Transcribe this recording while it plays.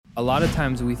A lot of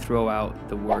times we throw out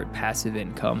the word passive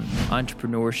income,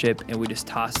 entrepreneurship, and we just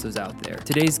toss those out there.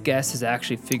 Today's guest has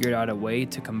actually figured out a way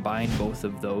to combine both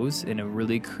of those in a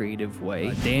really creative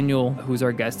way. Daniel, who's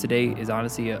our guest today, is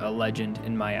honestly a legend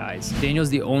in my eyes. Daniel's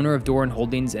the owner of Doran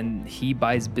Holdings, and he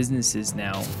buys businesses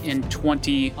now. In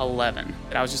 2011,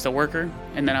 I was just a worker,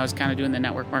 and then I was kind of doing the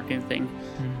network marketing thing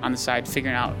on the side,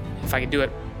 figuring out if I could do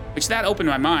it. Which that opened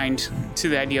my mind to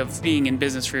the idea of being in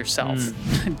business for yourself.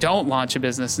 Don't launch a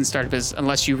business and start a business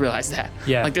unless you realize that.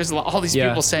 Yeah. Like there's all these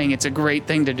people saying it's a great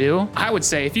thing to do. I would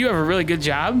say if you have a really good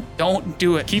job, don't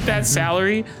do it. Keep that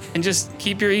salary and just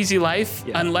keep your easy life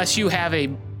unless you have a...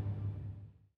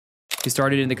 He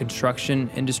started in the construction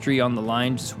industry on the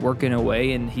line, just working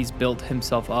away, and he's built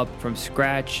himself up from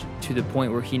scratch to the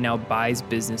point where he now buys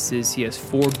businesses. He has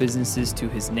 4 businesses to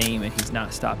his name, and he's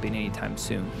not stopping anytime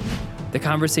soon. The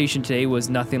conversation today was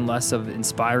nothing less of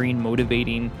inspiring,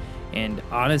 motivating, and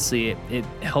honestly, it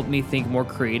helped me think more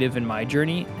creative in my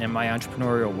journey and my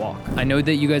entrepreneurial walk. I know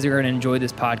that you guys are going to enjoy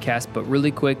this podcast, but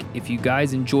really quick, if you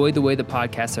guys enjoy the way the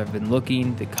podcasts have been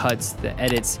looking, the cuts, the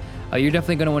edits, you're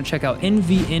definitely going to want to check out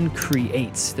NVN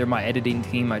Creates. They're my editing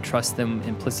team. I trust them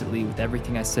implicitly with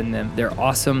everything I send them. They're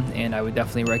awesome, and I would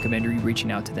definitely recommend you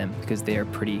reaching out to them because they are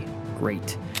pretty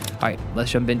great. All right, let's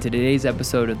jump into today's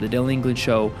episode of The Dylan England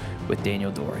Show with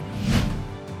Daniel Doran.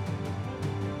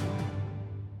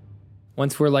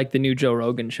 Once we're like the new Joe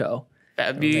Rogan show.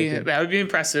 That would be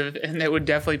impressive, and it would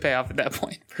definitely pay off at that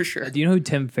point, for sure. Do you know who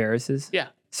Tim Ferriss is? Yeah.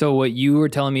 So what you were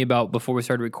telling me about before we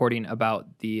started recording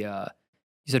about the, you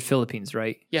said Philippines,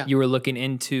 right? Yeah. You were looking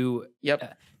into...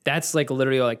 Yep. That's like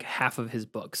literally like half of his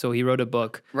book. So he wrote a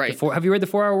book. Right. Have you read The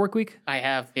 4-Hour Workweek? I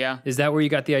have, yeah. Is that where you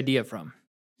got the idea from?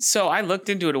 So I looked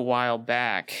into it a while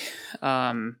back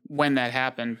when that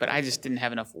happened, but I just didn't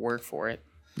have enough work for it.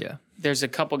 Yeah. There's a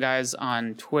couple guys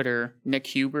on Twitter, Nick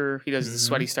Huber, he does the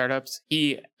Sweaty Startups.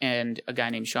 He and a guy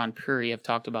named Sean Puri have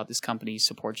talked about this company,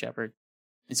 Support Shepherd.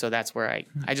 And so that's where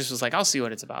I just was like, I'll see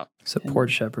what it's about. Support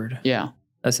Shepherd. Yeah.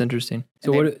 That's interesting.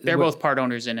 So they're both part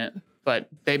owners in it, but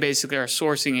they basically are a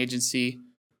sourcing agency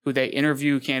who they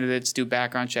interview candidates, do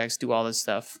background checks, do all this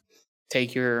stuff,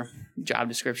 take your job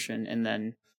description, and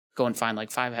then go and find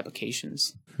like 5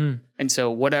 applications. And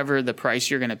so whatever the price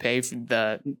you're going to pay for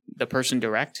the person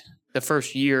direct, the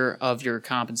first year of your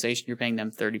compensation, you're paying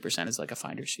them 30% as like a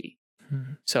finder's fee.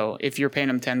 So if you're paying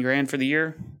them $10,000 for the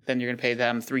year, then you're going to pay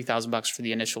them $3,000 for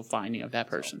the initial finding of that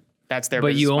person. That's their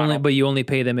business model. But you only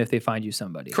pay them if they find you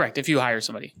somebody. Correct. If you hire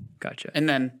somebody. Gotcha. And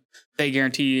then they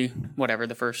guarantee whatever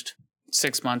the first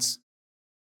 6 months.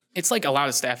 It's like a lot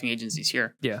of staffing agencies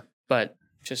here. Yeah. But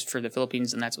just for the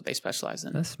Philippines, and that's what they specialize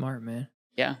in. That's smart, man.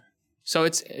 Yeah. So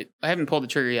I haven't pulled the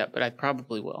trigger yet, but I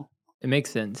probably will. It makes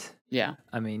sense. Yeah.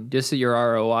 I mean, just your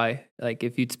ROI, like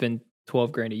if you'd spend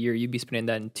 $12,000 a year, you'd be spending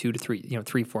that in 2 to 3,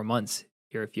 3-4 months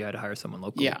here if you had to hire someone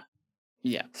locally. Yeah.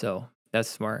 Yeah. So that's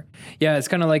smart. Yeah, it's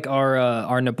kind of like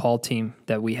our Nepal team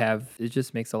that we have. It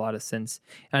just makes a lot of sense.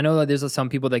 And I know that there's some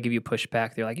people that give you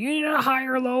pushback. They're like, you need to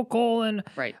hire local, and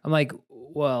right. I'm like,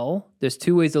 well, there's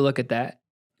 2 ways to look at that.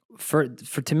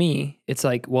 To me, it's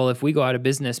like, well, if we go out of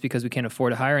business because we can't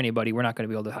afford to hire anybody, we're not going to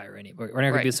be able to hire anybody. We're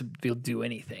not going to be able to do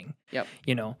anything. Yep.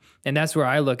 And that's where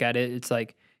I look at it. It's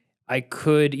like I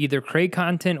could either create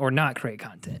content or not create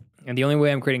content. And the only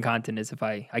way I'm creating content is if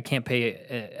I can't pay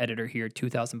an editor here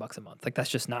 $2,000 a month. Like that's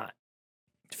just not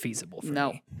feasible for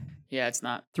me. Yeah, it's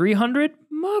not. 300?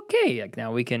 Okay. Like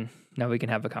now we can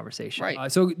have a conversation. Right.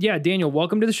 So yeah, Daniel,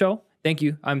 welcome to the show. Thank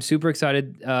you. I'm super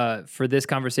excited for this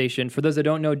conversation. For those that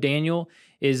don't know, Daniel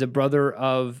is a brother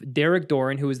of Derek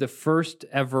Doran, who is the first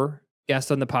ever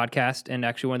guest on the podcast and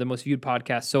actually one of the most viewed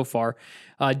podcasts so far.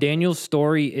 Daniel's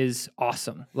story is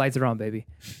awesome. Lights are on, baby.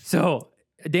 So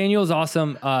Daniel's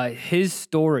awesome. His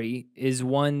story is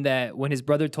one that when his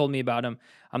brother told me about him,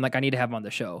 I'm like, I need to have him on the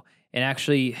show. And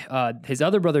actually, his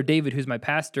other brother, David, who's my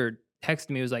pastor, texted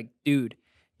me, was like, dude,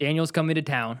 Daniel's coming to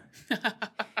town.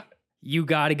 You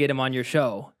got to get him on your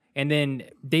show. And then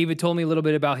David told me a little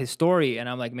bit about his story, and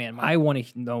I'm like, man, I want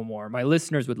to know more. My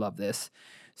listeners would love this.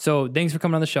 So thanks for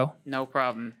coming on the show. No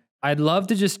problem. I'd love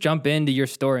to just jump into your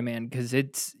story, man, because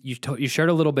you shared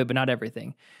a little bit, but not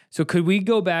everything. So could we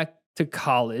go back to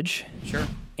college? Sure.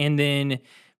 And then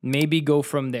maybe go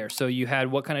from there. So you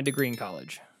had what kind of degree in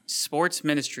college? Sports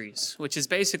ministries, which is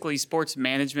basically sports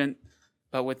management,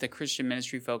 but with the Christian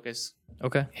ministry focus.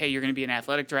 Okay. Hey, you're going to be an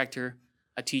athletic director,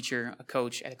 a teacher, a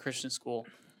coach at a Christian school,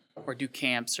 or do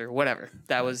camps or whatever.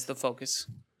 That was the focus.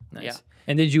 Nice. Yeah.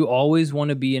 And did you always want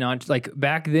to be like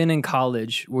back then in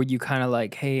college, were you kind of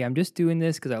like, hey, I'm just doing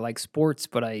this because I like sports,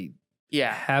 but I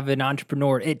Yeah. have an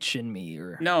entrepreneur itch in me,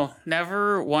 or No,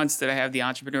 never once did I have the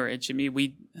entrepreneur itch in me.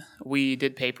 We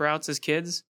did paper routes as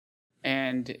kids,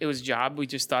 and it was a job. We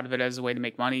just thought of it as a way to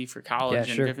make money for college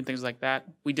and sure. different things like that.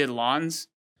 We did lawns,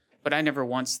 but I never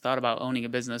once thought about owning a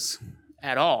business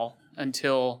at all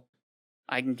until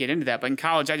I can get into that. But in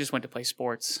college, I just went to play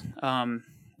sports, and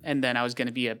then I was going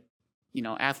to be a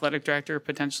athletic director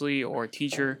potentially, or a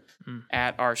teacher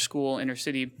at our school, inner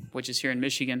city, which is here in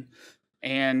Michigan,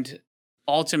 and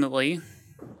ultimately,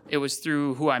 it was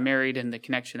through who I married and the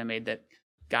connection I made that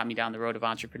got me down the road of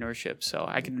entrepreneurship. So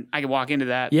I can walk into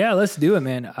that. Yeah, let's do it,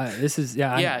 man.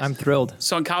 I'm thrilled.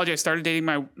 So in college, I started dating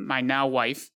my now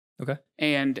wife. Okay.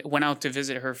 And went out to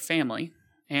visit her family,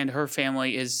 and her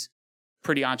family is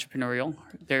pretty entrepreneurial.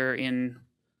 They're in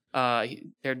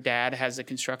their dad has a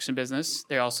construction business.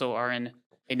 They also are in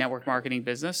a network marketing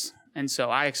business, and so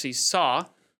I actually saw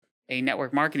a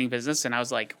network marketing business, and I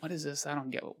was like, what is this? I don't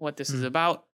get what this is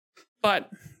about. But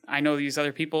I know these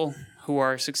other people who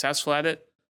are successful at it,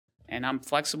 and I'm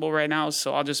flexible right now,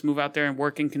 so I'll just move out there and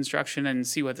work in construction and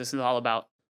see what this is all about.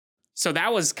 So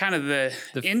that was kind of the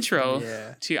intro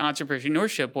to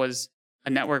entrepreneurship, was a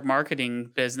network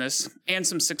marketing business and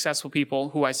some successful people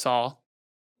who I saw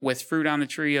with fruit on the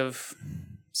tree of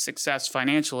success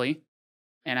financially.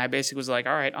 And I basically was like,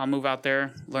 all right, I'll move out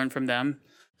there, learn from them,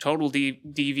 totally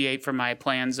deviate from my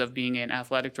plans of being an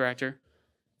athletic director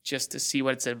just to see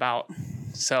what it's about.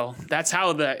 So that's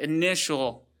how the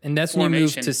initial And that's when you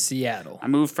moved to Seattle. I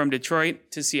moved from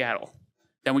Detroit to Seattle.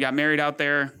 Then we got married out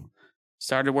there,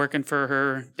 started working for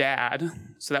her dad.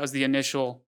 So that was the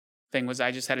initial thing, was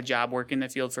I just had a job working in the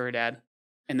field for her dad.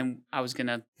 And then I was going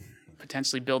to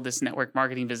potentially build this network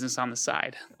marketing business on the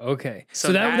side. Okay.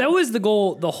 So that was the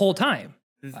goal the whole time.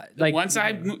 Once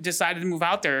I decided to move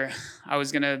out there,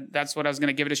 that's what I was going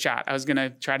to give it a shot. I was going to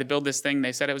try to build this thing.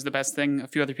 They said it was the best thing. A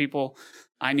few other people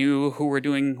I knew who were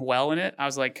doing well in it. I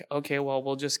was like, okay, well,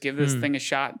 we'll just give this thing a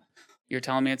shot. You're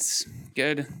telling me it's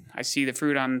good. I see the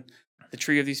fruit on the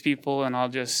tree of these people, and I'll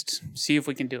just see if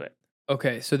we can do it.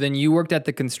 Okay. So then you worked at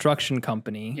the construction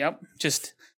company. Yep.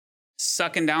 Just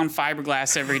sucking down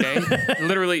fiberglass every day.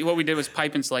 Literally what we did was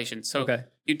pipe insulation. So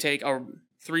you take a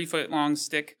 3-foot long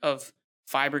stick of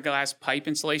fiberglass pipe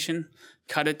insulation,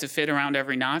 cut it to fit around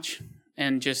every notch,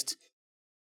 and just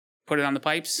put it on the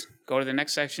pipes, go to the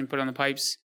next section, put it on the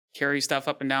pipes, carry stuff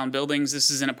up and down buildings. This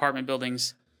is in apartment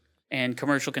buildings and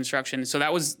commercial construction. So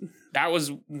that was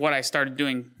what I started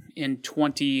doing in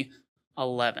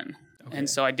 2011. Okay. And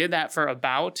so I did that for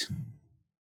about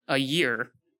a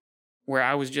year, where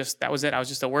I was just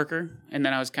a worker. And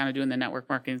then I was kind of doing the network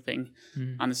marketing thing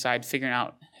on the side, figuring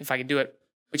out if I could do it,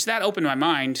 which that opened my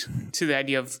mind to the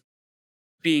idea of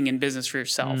being in business for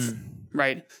yourself,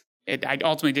 right? I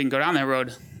ultimately didn't go down that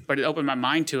road, but it opened my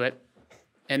mind to it.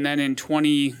 And then in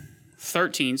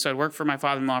 2013, so I worked for my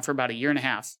father-in-law for about a year and a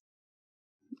half.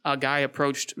 A guy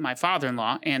approached my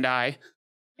father-in-law and I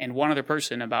and one other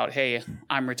person about, hey,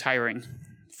 I'm retiring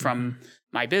from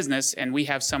my business, and we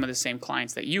have some of the same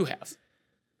clients that you have.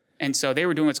 And so they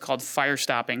were doing what's called fire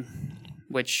stopping,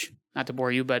 which, not to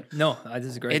bore you, but no, this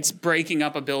is great. It's breaking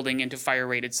up a building into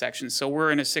fire-rated sections. So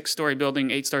we're in a 6-story building,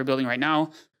 8-story building right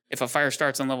now. If a fire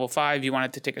starts on level 5, you want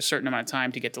it to take a certain amount of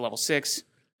time to get to level 6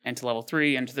 and to level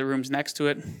 3 and to the rooms next to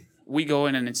it. We go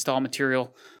in and install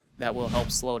material that will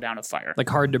help slow down a fire. Like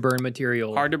hard to burn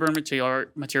material. Hard to burn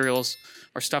materials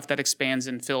or stuff that expands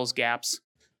and fills gaps.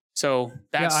 So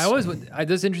that's... Yeah,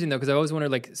 that's interesting though, because I always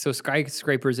wondered, like, so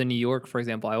skyscrapers in New York, for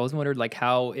example, I always wondered like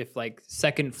how, if like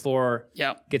second floor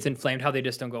gets inflamed, how they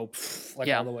just don't go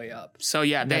all the way up. So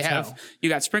yeah, you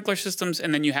got sprinkler systems,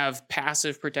 and then you have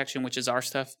passive protection, which is our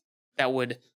stuff that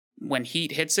would, when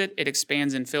heat hits it, it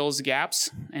expands and fills gaps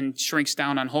and shrinks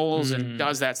down on holes and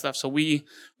does that stuff. So we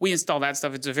install that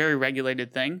stuff. It's a very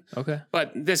regulated thing. Okay.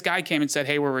 But this guy came and said,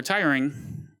 hey, we're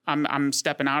retiring. I'm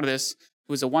stepping out of this.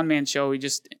 It was a one-man show. He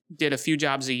just did a few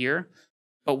jobs a year,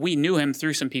 but we knew him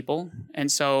through some people. And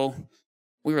so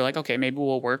we were like, okay, maybe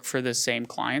we'll work for the same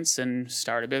clients and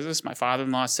start a business. My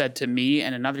father-in-law said to me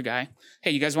and another guy,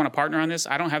 hey, you guys want to partner on this?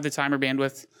 I don't have the time or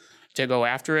bandwidth to go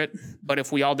after it, but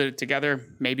if we all did it together,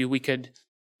 maybe we could,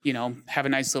 have a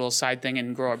nice little side thing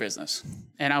and grow our business.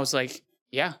 And I was like,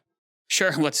 yeah,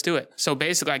 sure, let's do it. So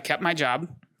basically I kept my job.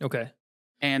 Okay.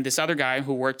 And this other guy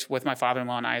who worked with my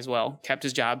father-in-law and I as well kept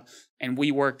his job. And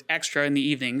we worked extra in the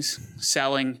evenings,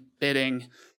 selling, bidding,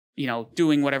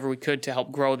 doing whatever we could to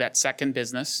help grow that second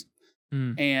business.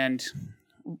 And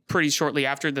pretty shortly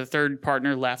after, the third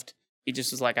partner left. He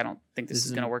just was like, I don't think this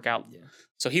is going to work out. Yeah.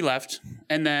 So he left.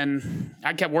 And then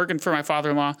I kept working for my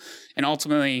father-in-law. And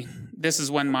ultimately, this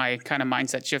is when my kind of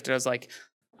mindset shifted. I was like,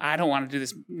 I don't want to do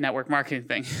this network marketing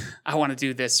thing. I want to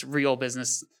do this real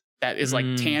business that is like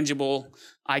tangible.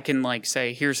 I can like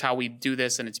say, here's how we do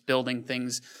this, and it's building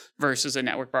things versus a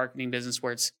network marketing business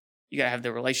where it's, you got to have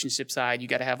the relationship side. You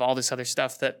got to have all this other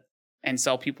stuff and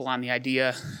sell people on the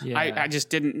idea. Yeah. I just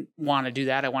didn't want to do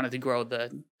that. I wanted to grow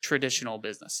the traditional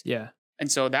business. Yeah.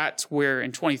 And so that's where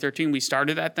in 2013 we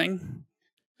started that thing.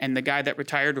 And the guy that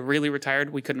retired, really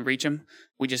retired, we couldn't reach him.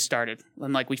 We just started.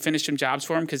 And like we finished some jobs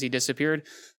for him because he disappeared,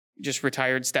 just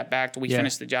retired, stepped back. We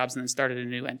finished the jobs and then started a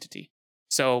new entity.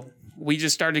 So we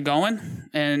just started going.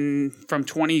 And from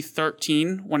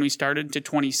 2013, when we started, to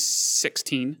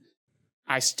 2016,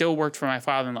 I still worked for my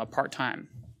father-in-law part-time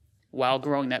while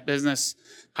growing that business,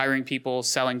 hiring people,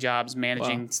 selling jobs,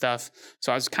 managing stuff.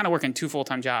 So I was kind of working 2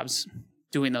 full-time jobs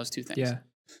doing those 2 things. Yeah.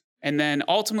 And then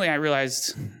ultimately I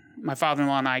realized my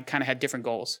father-in-law and I kind of had different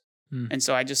goals. And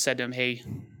so I just said to him, hey,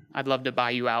 I'd love to buy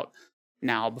you out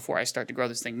now before I start to grow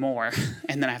this thing more.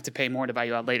 And then I have to pay more to buy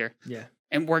you out later. Yeah.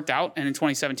 And worked out. And in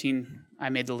 2017, I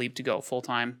made the leap to go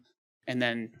full-time and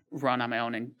then run on my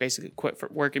own and basically quit for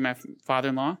working my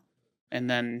father-in-law. And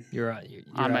then you're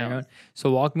on my own.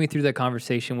 So walk me through that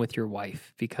conversation with your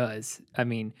wife, because I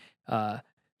mean,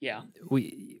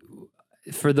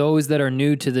 for those that are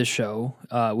new to the show,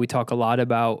 we talk a lot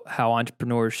about how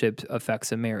entrepreneurship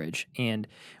affects a marriage. And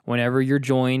whenever you're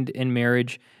joined in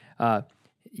marriage,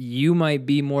 you might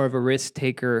be more of a risk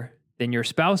taker than your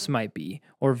spouse might be,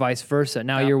 or vice versa.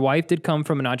 Now, your wife did come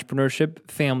from an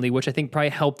entrepreneurship family, which I think probably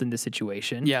helped in this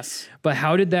situation. Yes. But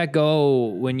how did that go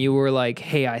when you were like,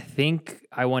 hey, I think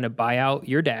I want to buy out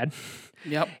your dad?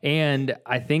 Yep. And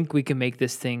I think we can make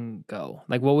this thing go.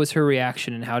 Like, what was her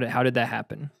reaction, and how did that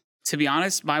happen? To be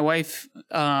honest, my wife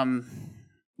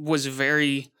was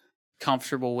very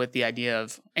comfortable with the idea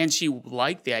of, and she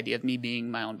liked the idea of me being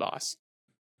my own boss.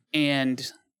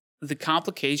 And the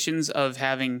complications of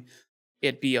having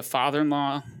it be a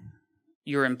father-in-law,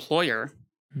 your employer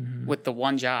with the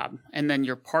one job, and then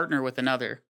your partner with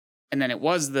another. And then it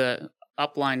was the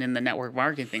upline in the network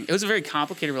marketing thing. It was a very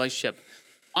complicated relationship.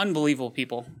 Unbelievable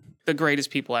people. The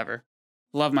greatest people ever.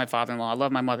 Love my father-in-law.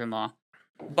 Love my mother-in-law.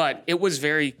 But it was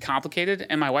very complicated.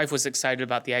 And my wife was excited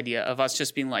about the idea of us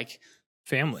just being like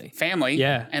family.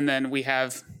 Yeah. And then we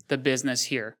have the business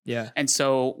here. Yeah. And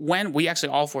so when we actually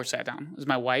all 4 sat down, it was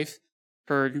my wife,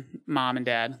 her mom and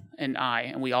dad, and I,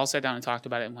 and we all sat down and talked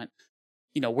about it and went,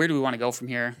 where do we want to go from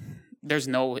here? There's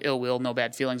no ill will, no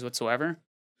bad feelings whatsoever,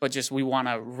 but just we want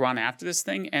to run after this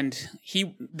thing. And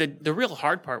the real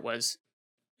hard part was,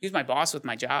 he was my boss with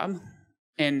my job,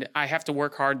 and I have to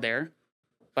work hard there,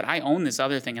 but I own this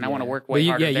other thing and I want to work way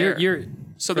harder there.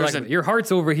 So there's your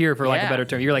heart's over here, for lack of a better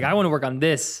term. You're like, I want to work on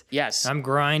this. Yes. I'm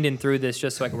grinding through this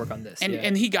just so I can work on this.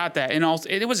 And he got that. And also,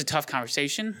 it was a tough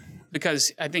conversation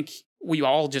because I think we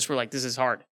all just were like, this is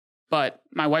hard. But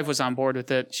my wife was on board with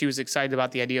it. She was excited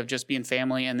about the idea of just being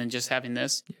family and then just having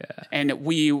this. Yeah. And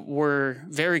we were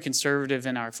very conservative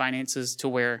in our finances to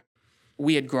where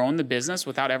we had grown the business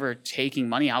without ever taking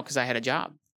money out because I had a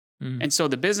job. And so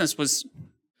the business was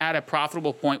at a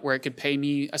profitable point where it could pay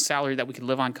me a salary that we could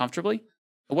live on comfortably.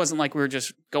 It wasn't like we were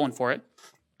just going for it.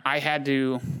 I had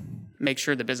to make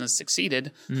sure the business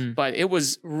succeeded, but it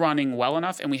was running well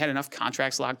enough and we had enough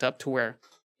contracts locked up to where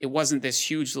it wasn't this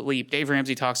huge leap. Dave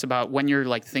Ramsey talks about when you're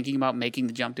like thinking about making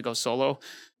the jump to go solo,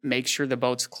 make sure the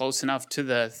boat's close enough to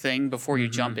the thing before you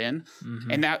jump in.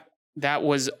 And that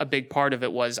was a big part of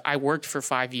it. Was I worked for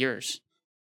 5 years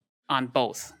on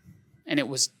both, and it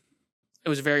was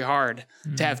very hard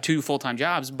to have 2 full-time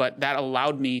jobs, but that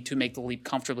allowed me to make the leap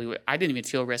comfortably. I didn't even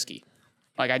feel risky.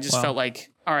 Like I just felt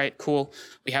like, all right, cool.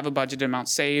 We have a budgeted amount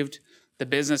saved. The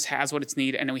business has what it's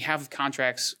need, and then we have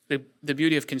contracts. The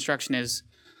beauty of construction is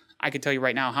I could tell you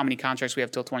right now how many contracts we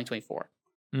have till 2024.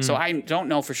 So I don't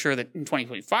know for sure that in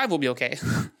 2025 we'll be okay,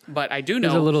 but I do know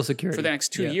there's a little security for the next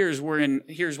 2 years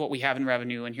here's what we have in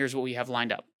revenue and here's what we have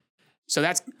lined up. So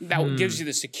that gives you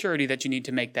the security that you need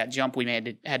to make that jump we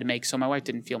had to make. So my wife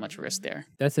didn't feel much risk there.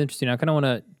 That's interesting. I kind of want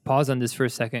to pause on this for a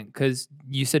second because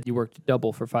you said you worked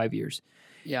double for 5 years.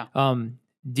 Yeah.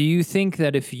 Do you think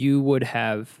that if you would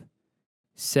have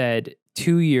said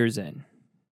 2 years in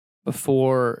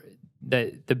before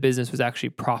that the business was actually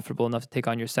profitable enough to take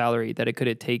on your salary, that it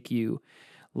could take you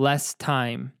less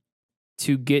time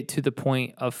to get to the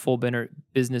point of full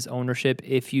business ownership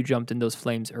if you jumped in those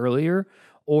flames earlier?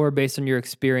 Or based on your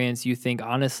experience, you think,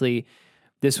 honestly,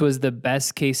 this was the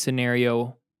best case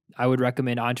scenario. I would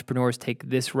recommend entrepreneurs take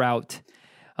this route.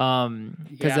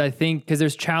 Because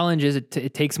there's challenges.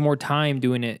 It takes more time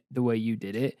doing it the way you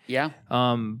did it. Yeah.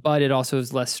 But it also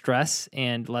is less stress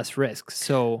and less risk.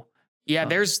 So yeah,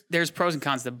 there's pros and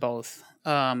cons to both.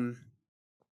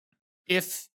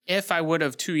 if I would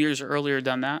have 2 years earlier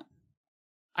done that,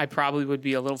 I probably would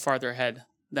be a little farther ahead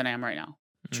than I am right now,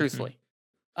 truthfully.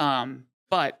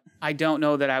 But I don't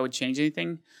know that I would change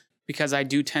anything because I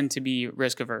do tend to be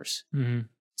risk averse.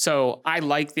 So I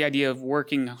like the idea of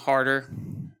working harder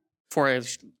for a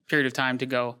period of time to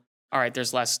go, all right,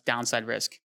 there's less downside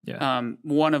risk.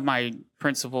 One of my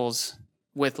principles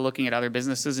with looking at other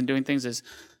businesses and doing things is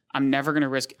I'm never going to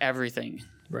risk everything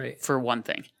for one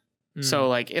thing. So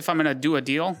like if I'm going to do a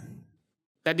deal,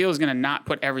 that deal is going to not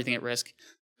put everything at risk.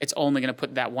 It's only going to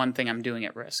put that one thing I'm doing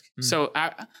at risk. So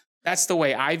that's the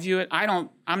way I view it.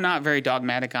 I'm not very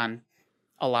dogmatic on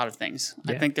a lot of things.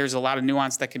 I think there's a lot of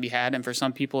nuance that can be had. And for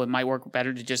some people, it might work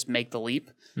better to just make the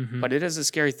leap. But it is a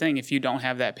scary thing if you don't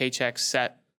have that paycheck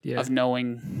set of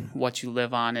knowing what you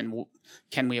live on and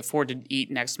can we afford to eat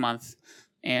next month.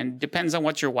 And depends on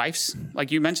what your wife's,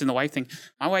 like you mentioned the wife thing.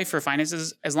 My wife for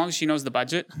finances, as long as she knows the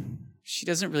budget, she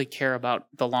doesn't really care about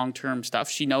the long-term stuff.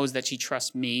 She knows that she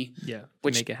trusts me. To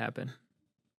make it happen.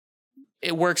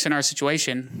 It works in our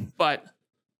situation, but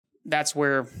that's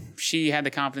where she had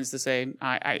the confidence to say,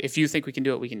 if you think we can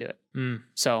do it, we can do it.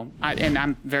 So, and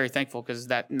I'm very thankful because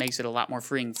that makes it a lot more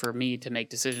freeing for me to make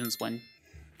decisions when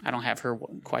I don't have her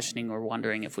questioning or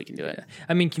wondering if we can do it.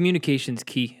 I mean, communication's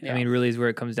key. I mean, really is where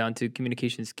it comes down to.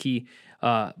 Communication's key.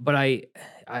 But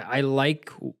I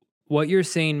like what you're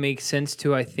saying makes sense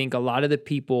too. I think a lot of the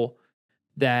people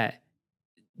that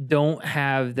don't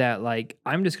have that, like,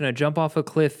 I'm just going to jump off a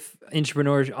cliff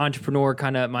entrepreneur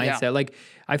kind of mindset. Like,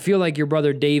 I feel like your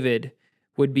brother David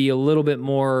would be a little bit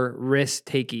more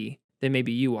risk-takey than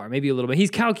maybe you are. Maybe a little bit. He's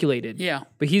calculated.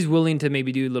 But he's willing to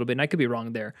maybe do a little bit. And I could be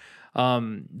wrong there.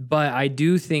 But I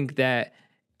do think that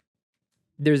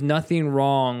there's nothing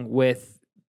wrong with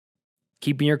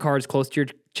keeping your cards close to your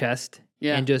chest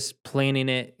and just planning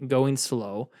it, going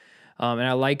slow. And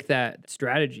I like that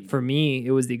strategy. For me,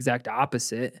 it was the exact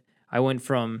opposite. I went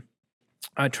from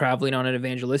traveling on an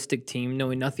evangelistic team,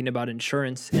 knowing nothing about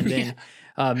insurance. And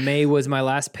then May was my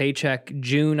last paycheck.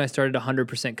 June, I started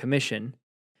 100% commission.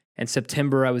 And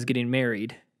September, I was getting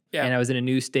married. And I was in a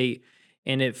new state.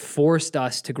 And it forced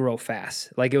us to grow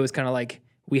fast. Like, it was kind of like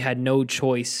we had no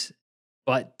choice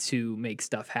but to make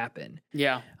stuff happen.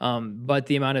 But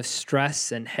the amount of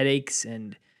stress and headaches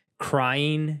and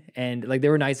crying, and like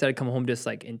there were nights that I'd come home just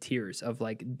like in tears of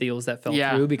like deals that fell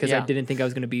through because I didn't think I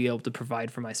was going to be able to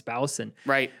provide for my spouse. And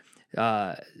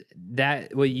that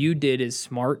what you did is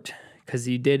smart because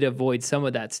you did avoid some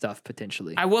of that stuff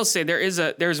potentially. I will say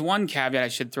there's one caveat I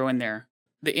should throw in there.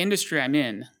 The industry I'm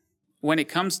in, when it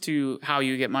comes to how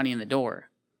you get money in the door,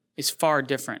 is far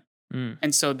different.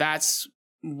 And so that's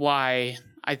why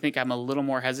I think I'm a little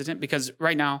more hesitant, because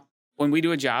right now when we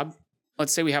do a job,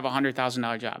 let's say we have a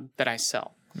 $100,000 job that I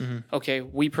sell. Okay,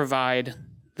 we provide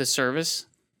the service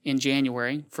in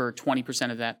January for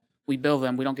 20% of that. We bill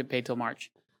them. We don't get paid till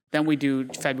March. Then we do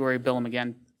February, bill them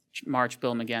again. March,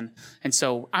 bill them again. And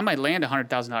so I might land a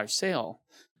 $100,000 sale,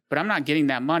 but I'm not getting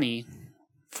that money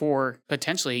for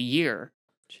potentially a year.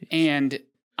 And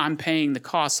I'm paying the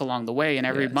costs along the way, and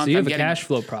every month so you I'm have a getting cash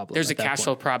flow problem. There's a cash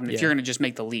flow problem if you're going to just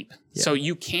make the leap. So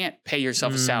you can't pay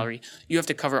yourself a salary. You have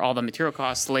to cover all the material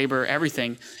costs, labor,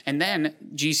 everything. And then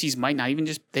GCs might not even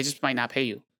they just might not pay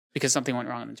you because something went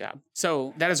wrong in the job.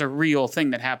 So that is a real thing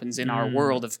that happens in our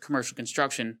world of commercial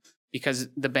construction because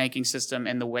the banking system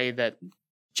and the way that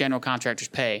general contractors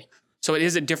pay. So it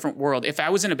is a different world. If I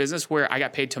was in a business where I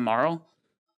got paid tomorrow,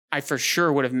 I for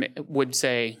sure would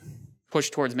say push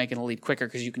towards making a lead quicker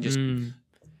because you can just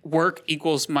work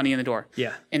equals money in the door.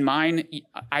 In mine,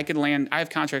 I have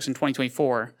contracts in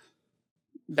 2024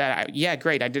 that,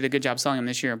 great, I did a good job selling them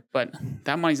this year, but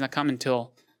that money's not coming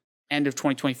until end of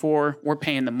 2024. We're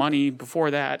paying the money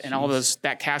before that, and all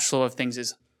that cash flow of things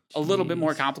is a little bit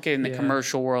more complicated in the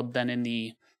commercial world than in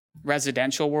the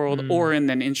residential world or in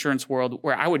the insurance world,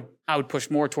 where I would push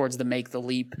more towards the make the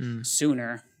leap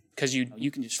sooner. Because you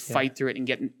can just fight through it and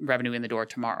get revenue in the door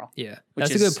tomorrow.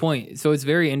 That's a good point. So it's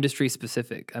very industry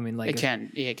specific. I mean, like it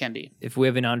can be. If we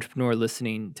have an entrepreneur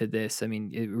listening to this, I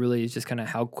mean, it really is just kind of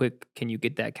how quick can you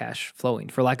get that cash flowing,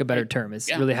 for lack of a better term.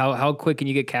 It's really how quick can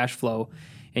you get cash flow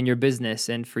in your business.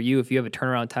 And for you, if you have a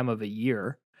turnaround time of a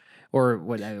year or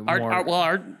what,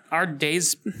 our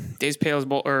days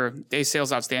payable or days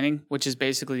sales outstanding, which is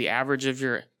basically the average of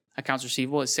your accounts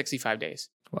receivable, is 65 days.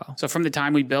 Wow. So from the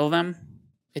time we bill them,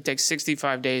 it takes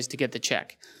 65 days to get the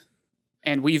check.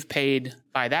 And we've paid,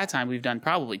 by that time, we've done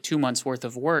probably 2 months worth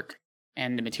of work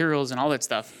and the materials and all that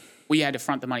stuff. We had to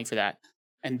front the money for that.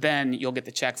 And then you'll get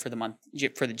the check for the month,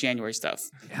 for the January stuff.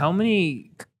 How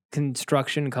many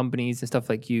construction companies and stuff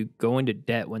like you go into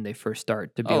debt when they first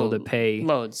start to be able to pay?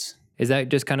 Loads. Is that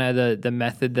just kind of the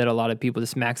method that a lot of people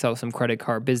just max out some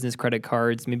business credit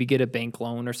cards, maybe get a bank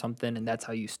loan or something, and that's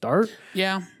how you start?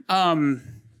 Yeah.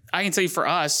 I can tell you for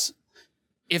us,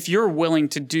 if you're willing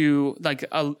to do like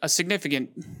a significant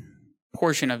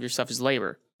portion of your stuff is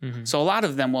labor. Mm-hmm. So a lot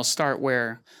of them will start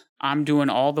where I'm doing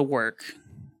all the work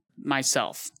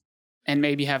myself and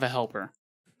maybe have a helper,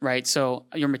 right? So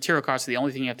your material costs are the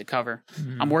only thing you have to cover.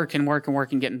 Mm-hmm. I'm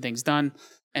working, getting things done.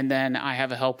 And then I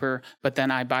have a helper, but then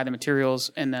I buy the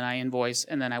materials and then I invoice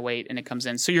and then I wait and it comes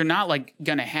in. So you're not like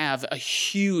going to have a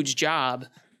huge job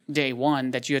day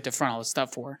one that you have to front all the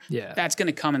stuff for. Yeah. That's going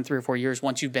to come in 3 or 4 years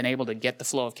once you've been able to get the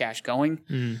flow of cash going.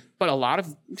 Mm-hmm. But a lot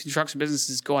of construction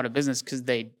businesses go out of business because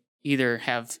they either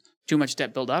have too much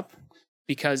debt build up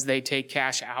because they take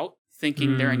cash out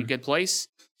thinking they're in a good place,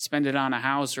 spend it on a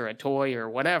house or a toy or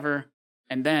whatever.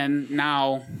 And then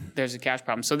now there's a cash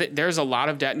problem. So there's a lot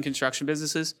of debt in construction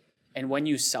businesses. And when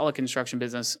you sell a construction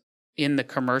business in the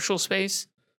commercial space,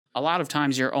 a lot of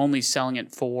times you're only selling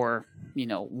it for,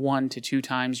 1 to 2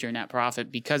 times your net profit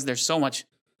because there's so much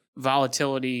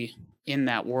volatility in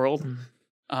that world.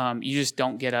 Mm-hmm. You just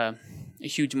don't get a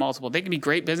huge multiple. They can be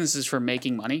great businesses for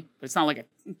making money, but it's not like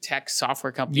a tech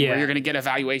software company where you're going to get a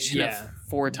valuation of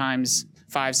 4 times,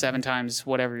 5, 7 times,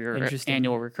 whatever your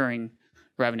annual recurring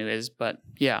revenue is. But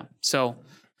yeah, so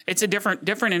it's a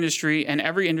different industry, and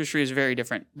every industry is very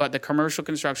different. But the commercial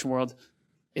construction world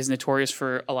is notorious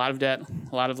for a lot of debt,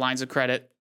 a lot of lines of credit.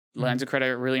 Lines of credit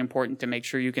are really important to make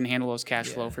sure you can handle those cash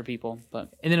flow for people.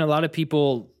 But and then a lot of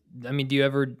people, I mean, do you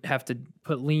ever have to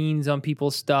put liens on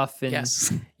people's stuff? And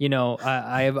yes.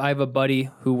 I have a buddy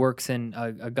who works in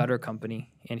a gutter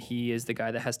company, and he is the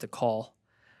guy that has to call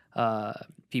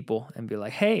people and be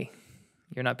like, "Hey,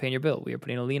 you're not paying your bill. We are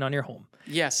putting a lien on your home."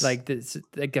 Yes. Like this,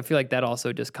 I feel like that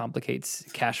also just complicates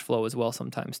cash flow as well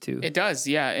sometimes too. It does,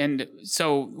 yeah. And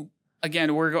so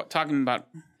again, we're talking about.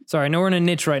 Sorry, I know we're in a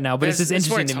niche right now, but it's just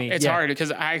interesting to me. It's hard because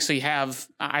I actually have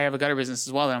a gutter business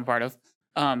as well that I'm part of.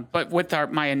 But with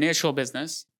my initial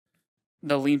business,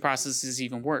 the lien process is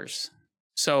even worse.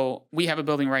 So we have a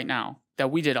building right now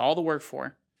that we did all the work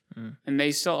for, and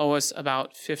they still owe us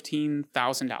about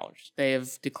 $15,000. They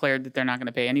have declared that they're not going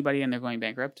to pay anybody and they're going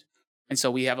bankrupt. And so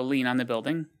we have a lien on the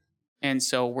building. And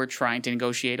so we're trying to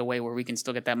negotiate a way where we can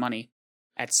still get that money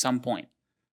at some point.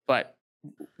 But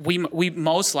we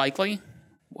most likely,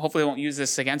 hopefully they won't use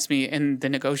this against me in the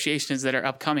negotiations that are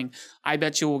upcoming. I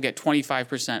bet you will get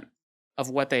 25% of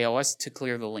what they owe us to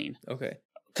clear the lien. Okay.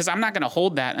 Because I'm not going to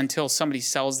hold that until somebody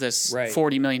sells this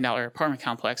 $40 million apartment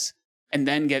complex and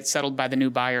then get settled by the new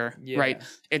buyer, right?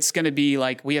 It's going to be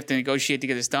like we have to negotiate to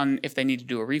get this done if they need to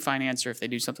do a refinance or if they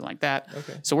do something like that.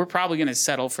 Okay. So we're probably going to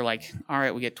settle for like, all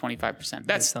right, we get 25%.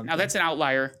 That's an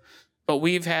outlier, but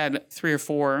we've had 3 or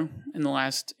 4 in the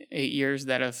last 8 years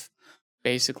that have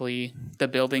basically the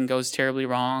building goes terribly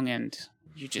wrong and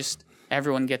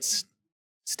everyone gets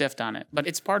stiffed on it. But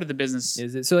it's part of the business.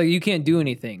 Is it? So like you can't do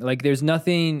anything. Like there's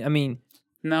nothing, I mean.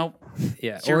 No.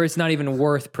 Yeah. Or it's not even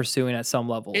worth pursuing at some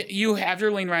level. You have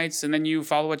your lien rights and then you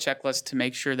follow a checklist to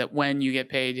make sure that when you get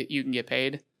paid, you can get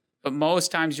paid. But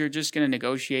most times you're just going to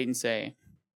negotiate and say,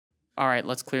 all right,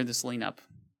 let's clear this lien up.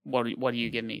 What do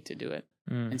you give me to do it?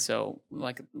 And so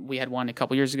like we had one a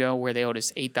couple years ago where they owed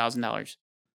us $8,000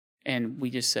 and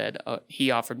we just said, he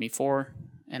offered me $4,000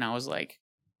 and I was like,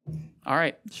 all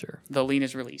right, sure. The lien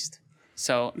is released.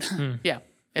 So yeah.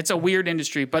 It's a weird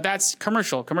industry, but that's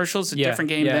commercial. Commercial is a different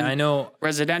game than I know.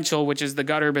 Residential, which is the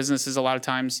gutter businesses a lot of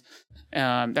times. We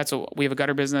have a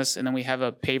gutter business, and then we have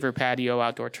a paver patio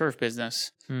outdoor turf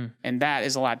business. And that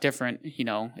is a lot different.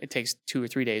 It takes 2 or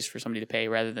 3 days for somebody to pay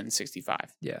rather than 65.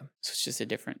 Yeah. So it's just a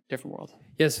different world.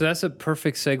 Yeah, so that's a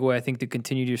perfect segue, I think, to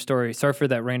continue your story. Sorry for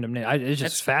that random name. It's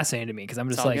just fascinating to me because I'm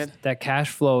just like, good. That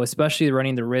cash flow, especially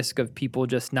running the risk of people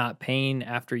just not paying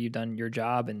after you've done your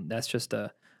job. And that's just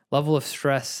a level of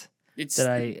stress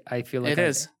that I feel like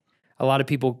a lot of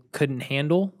people couldn't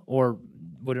handle or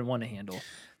wouldn't want to handle.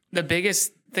 The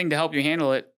biggest thing to help you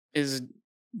handle it is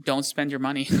don't spend your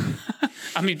money.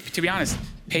 I mean, to be honest,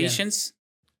 patience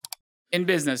in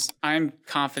business. I'm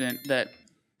confident that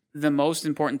the most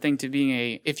important thing to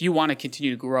if you want to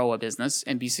continue to grow a business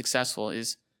and be successful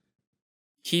is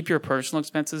keep your personal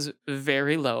expenses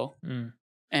very low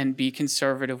and be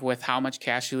conservative with how much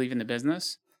cash you leave in the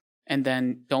business. And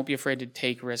then don't be afraid to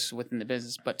take risks within the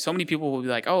business. But so many people will be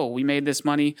like, oh, we made this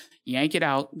money. Yank it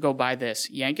out, go buy this.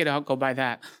 Yank it out, go buy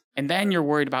that. And then you're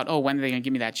worried about, oh, when are they going to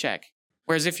give me that check?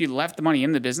 Whereas if you left the money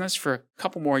in the business for a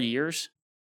couple more years,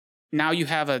 now you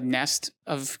have a nest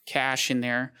of cash in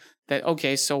there that,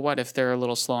 okay, so what if they're a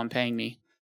little slow on paying me?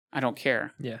 I don't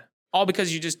care. Yeah. All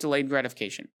because you just delayed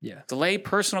gratification. Yeah. Delay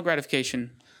personal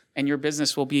gratification and your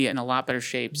business will be in a lot better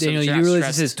shape. So Daniel, that you're you not realize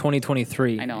stressed. this is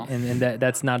 2023. I know. And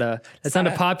that's not a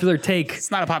popular take.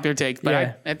 It's not a popular take, but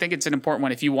Yeah. I think it's an important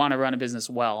one if you want to run a business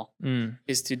well,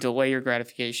 is to delay your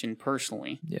gratification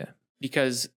personally. Yeah.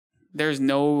 Because there's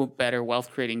no better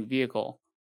wealth creating vehicle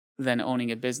than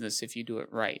owning a business if you do it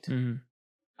right.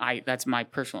 That's my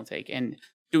personal take. And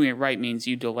doing it right means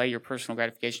you delay your personal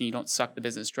gratification. You don't suck the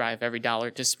business dry of every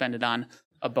dollar to spend it on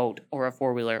a boat or a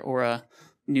 4-wheeler or a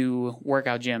new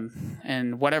workout gym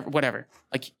and whatever.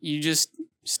 Like, you just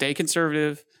stay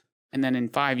conservative, and then in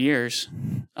 5 years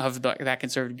of that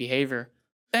conservative behavior,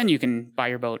 then you can buy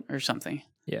your boat or something.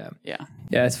 Yeah. Yeah.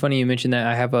 Yeah. It's funny you mentioned that.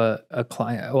 I have a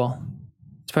client. Well,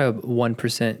 it's probably a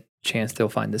 1% chance they'll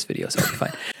find this video, so it'll be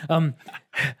fine.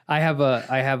 I have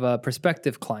a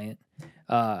prospective client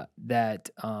that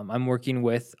I'm working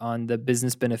with on the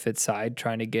business benefits side,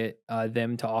 trying to get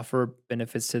them to offer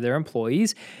benefits to their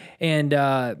employees. And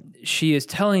she is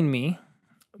telling me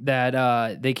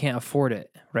that they can't afford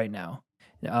it right now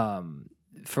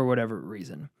for whatever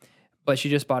reason. But she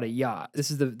just bought a yacht. This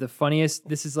is the funniest.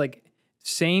 This is like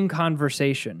same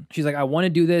conversation. She's like, I want to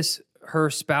do this.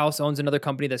 Her spouse owns another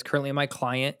company that's currently my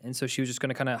client. And so she was just going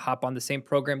to kind of hop on the same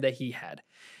program that he had.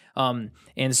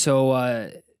 And so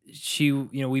she,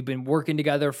 we've been working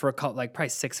together for probably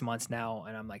 6 months now.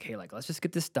 And I'm like, hey, let's just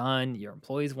get this done. Your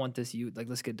employees want this.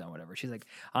 Let's get it done, whatever. She's like,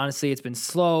 honestly, it's been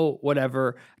slow,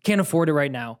 whatever. I can't afford it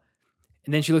right now.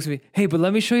 And then she looks at me, hey, but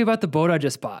let me show you about the boat I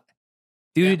just bought.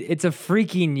 Dude, It's a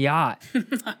freaking yacht.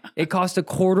 It cost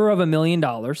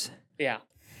 $250,000. Yeah.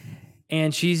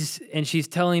 And she's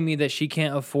telling me that she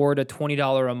can't afford a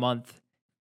 $20 a month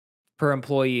per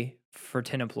employee for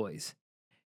 10 employees.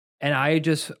 And I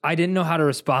didn't know how to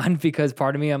respond, because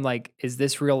part of me, I'm like, is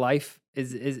this real life?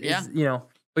 Is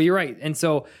but you're right. And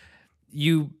so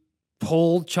you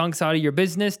pull chunks out of your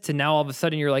business to now all of a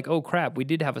sudden you're like, oh crap, we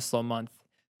did have a slow month.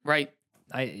 Right.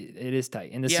 It is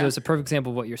tight. And this is a perfect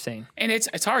example of what you're saying. And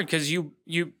it's hard because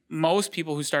most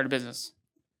people who start a business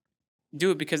do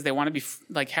it because they want to be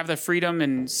have the freedom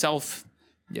and self,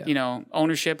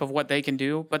 ownership of what they can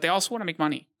do, but they also want to make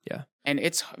money. Yeah. And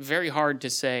it's very hard to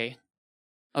say,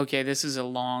 okay, this is a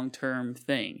long-term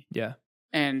thing. Yeah.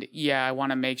 And I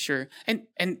want to make sure.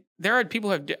 And there are people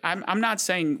who have, I'm not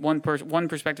saying one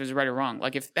perspective is right or wrong.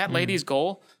 Like, if that lady's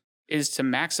goal is to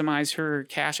maximize her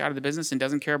cash out of the business and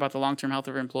doesn't care about the long-term health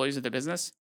of her employees or the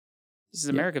business, this is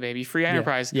America, baby. Free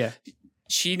enterprise. Yeah.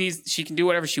 She can do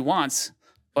whatever she wants,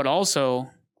 but also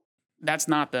that's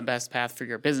not the best path for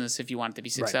your business if you want it to be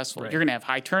successful. Right. You're going to have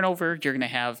high turnover. You're going to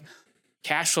have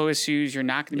cash flow issues. You're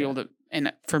not going to be able to.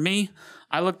 And for me,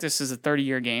 I look at this as a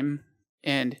 30-year game,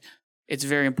 and it's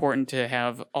very important to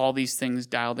have all these things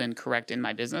dialed in correct in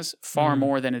my business, far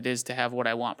more than it is to have what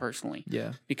I want personally.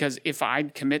 Yeah. Because if I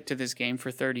commit to this game for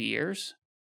 30 years,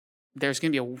 there's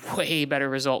going to be a way better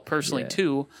result personally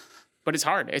too. But it's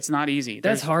hard. It's not easy.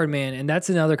 That's hard, man. And that's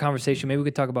another conversation maybe we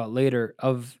could talk about later,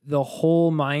 of the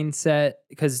whole mindset,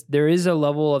 because there is a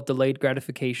level of delayed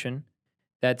gratification.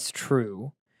 That's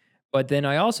true. But then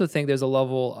I also think there's a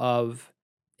level of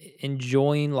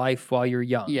enjoying life while you're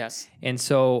young. Yes. And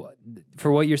so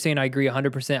for what you're saying, I agree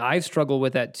 100%. I've struggled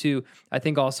with that too. I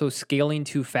think also scaling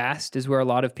too fast is where a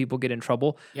lot of people get in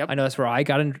trouble. Yep. I know that's where I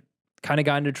got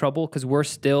into trouble, because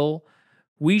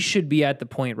we should be at the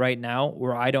point right now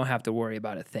where I don't have to worry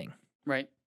about a thing. Right.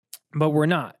 But we're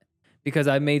not, because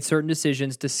I've made certain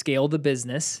decisions to scale the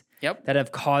business that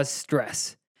have caused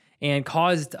stress and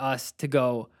caused us to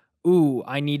go, ooh,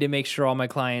 I need to make sure all my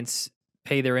clients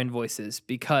pay their invoices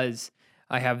because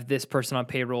I have this person on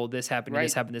payroll, this happening,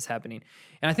 this happening.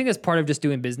 And I think that's part of just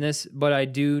doing business. But I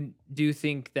do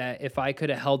think that if I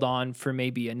could have held on for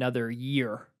maybe another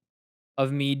year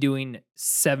of me doing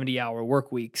 70-hour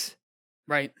work weeks,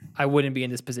 right, I wouldn't be in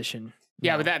this position.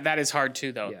 Yeah, now. But that is hard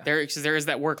too, though. Yeah. There is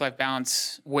that work-life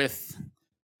balance with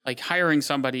hiring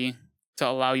somebody to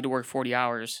allow you to work 40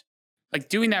 hours.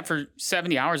 Doing that for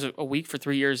 70 hours a week for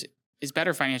 3 years is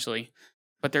better financially.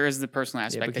 But there is the personal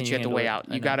aspect that you have to weigh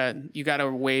out. You gotta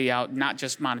weigh out not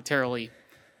just monetarily,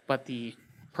 but the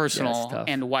personal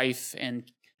and wife and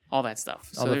all that stuff.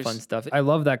 All the fun stuff. I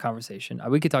love that conversation.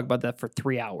 We could talk about that for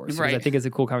 3 hours. Right. I think it's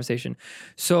a cool conversation.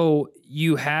 So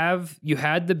you had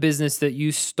the business that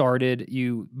you started.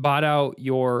 You bought out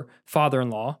your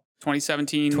father-in-law.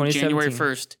 2017, January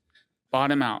 1st,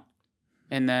 bought him out.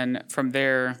 And then from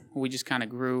there, we just kind of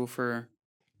grew for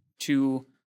two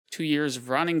years of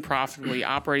running profitably,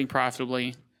 operating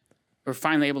profitably. We're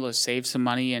finally able to save some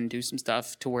money and do some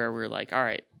stuff to where we're like, all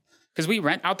right. Because we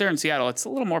rent out there in Seattle, it's a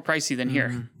little more pricey than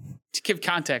here. To give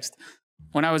context,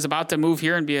 when I was about to move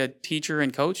here and be a teacher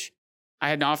and coach, I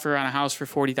had an offer on a house for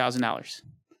 $40,000.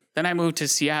 Then I moved to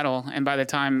Seattle, and by the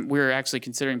time we were actually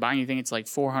considering buying anything, it's like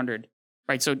 400,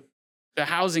 right? So the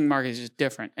housing market is just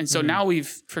different. And so now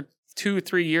we've, for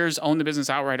 2-3 years, owned the business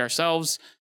outright ourselves.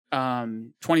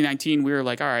 2019, we were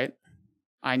like, all right,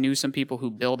 I knew some people who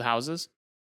build houses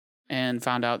and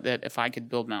found out that if I could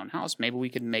build my own house, maybe we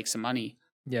could make some money.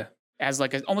 Yeah. As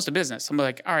like almost a business. I'm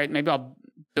like, all right, maybe I'll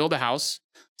build a house,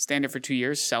 stand it for 2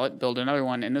 years, sell it, build another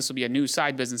one. And this will be a new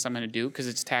side business I'm going to do because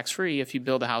it's tax-free if you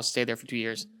build a house, stay there for 2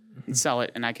 years and sell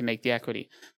it, and I can make the equity.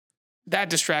 That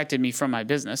distracted me from my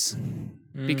business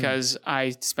because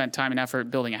I spent time and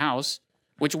effort building a house,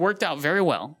 which worked out very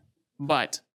well.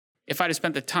 But if I'd have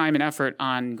spent the time and effort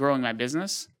on growing my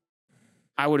business,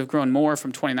 I would have grown more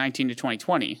from 2019 to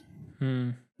 2020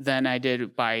 than I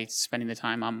did by spending the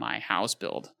time on my house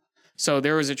build. So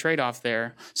there was a trade-off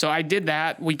there. So I did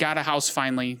that. We got a house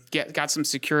finally, got some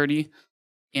security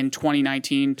in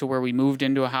 2019 to where we moved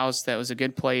into a house that was a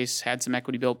good place, had some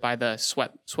equity built by the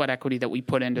sweat equity that we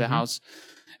put into the house.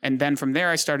 And then from there,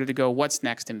 I started to go, what's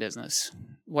next in business?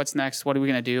 What's next? What are we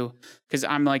going to do? Because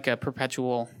I'm like a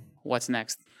perpetual what's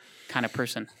next kind of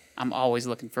person. I'm always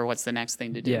looking for what's the next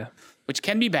thing to do, which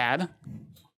can be bad,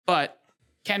 but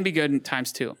can be good in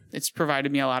times too. It's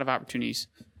provided me a lot of opportunities.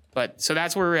 But so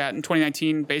that's where we're at in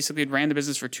 2019. Basically ran the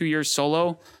business for 2 years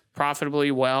solo,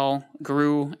 profitably well,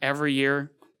 grew every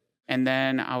year. And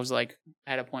then I was like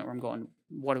at a point where I'm going,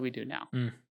 what do we do now?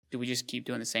 Do we just keep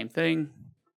doing the same thing?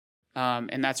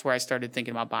 And that's where I started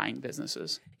thinking about buying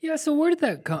businesses. Yeah. So where did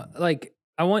that come? Like,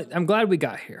 I'm glad we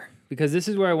got here because this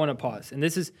is where I want to pause. And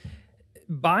this is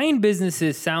buying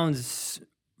businesses sounds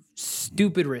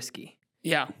stupid risky.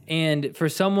 Yeah. And for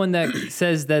someone that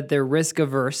says that they're risk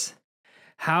averse,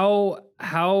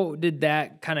 how did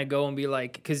that kind of go and be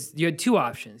like, because you had two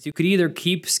options. You could either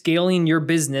keep scaling your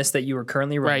business that you were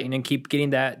currently running and keep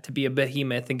getting that to be a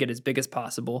behemoth and get as big as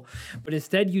possible. But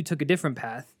instead you took a different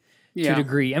path to a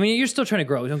degree. I mean, you're still trying to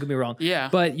grow, don't get me wrong. Yeah.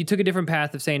 But you took a different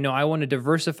path of saying, no, I want to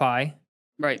diversify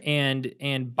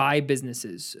and buy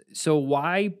businesses. So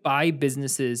why buy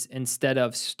businesses instead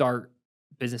of start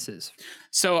businesses?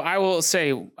 So I will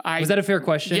say, was that a fair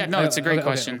question? Yeah, no, it's a great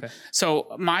question. Okay.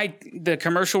 So the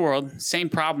commercial world, same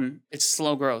problem. It's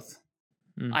slow growth.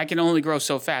 I can only grow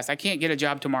so fast. I can't get a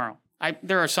job tomorrow.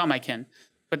 There are some I can,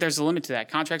 but there's a limit to that.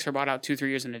 Contracts are bought out 2-3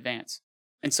 years in advance.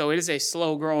 And so it is a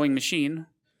slow growing machine.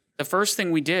 The first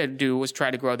thing we did do was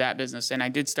try to grow that business. And I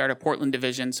did start a Portland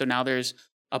division. So now there's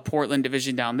a Portland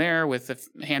division down there with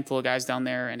a handful of guys down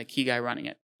there and a key guy running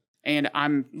it. And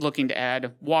I'm looking to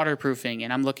add waterproofing,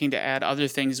 and I'm looking to add other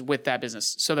things with that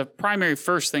business. So the primary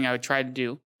first thing I would try to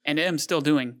do, and am still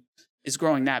doing, is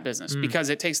growing that business because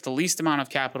it takes the least amount of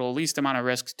capital, least amount of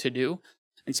risk to do.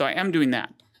 And so I am doing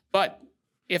that. But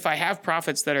if I have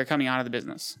profits that are coming out of the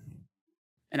business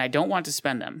and I don't want to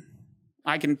spend them,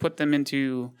 I can put them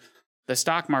into the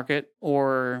stock market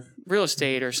or real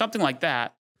estate or something like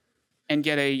that and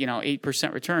get a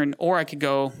 8% return. Or I could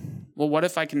go, well, what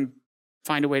if I can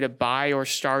find a way to buy or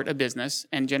start a business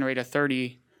and generate a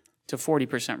 30 to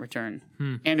 40% return.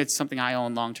 And it's something I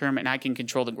own long-term and I can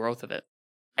control the growth of it.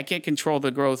 I can't control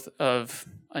the growth of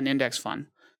an index fund.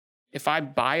 If I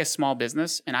buy a small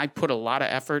business and I put a lot of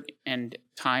effort and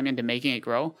time into making it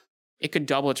grow, it could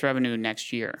double its revenue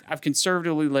next year. I've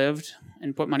conservatively lived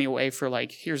and put money away for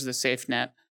here's the safe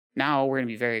net. Now we're going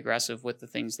to be very aggressive with the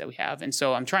things that we have. And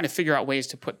so I'm trying to figure out ways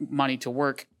to put money to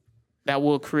work that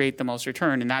will create the most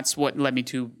return. And that's what led me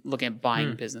to looking at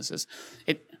buying businesses.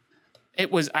 It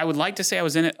was, I would like to say I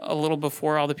was in it a little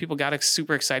before all the people got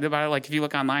super excited about it. Like if you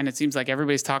look online, it seems like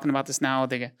everybody's talking about this now.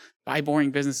 They buy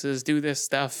boring businesses, do this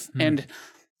stuff. And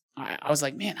I was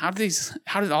like, man, how did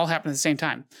it all happen at the same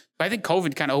time? But I think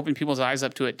COVID kind of opened people's eyes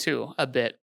up to it too, a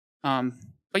bit. But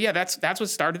yeah, that's what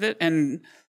started it. And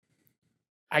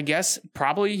I guess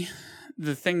probably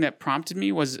the thing that prompted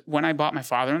me was when I bought my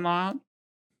father-in-law out,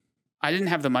 I didn't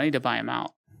have the money to buy him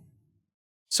out.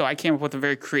 So I came up with a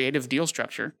very creative deal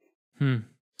structure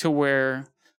to where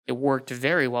it worked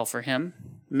very well for him,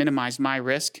 minimized my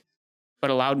risk, but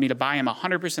allowed me to buy him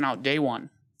 100% out day one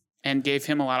and gave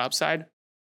him a lot of upside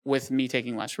with me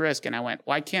taking less risk. And I went,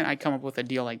 why can't I come up with a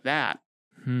deal like that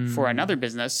for another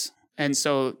business? And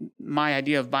so my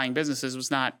idea of buying businesses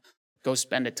was not go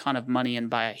spend a ton of money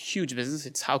and buy a huge business.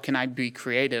 It's how can I be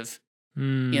creative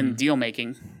in deal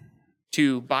making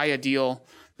to buy a deal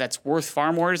that's worth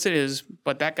far more as it is,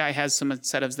 but that guy has some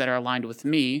incentives that are aligned with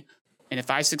me. And if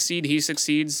I succeed, he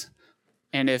succeeds.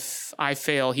 And if I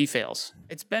fail, he fails.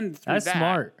 It's been through that's that.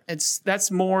 Smart. That's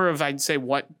more of, I'd say,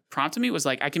 what prompted me was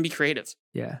I can be creative.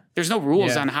 Yeah. There's no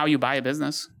rules on how you buy a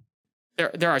business.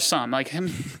 There are some, like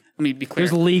him. Let me be clear.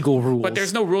 There's legal rules. But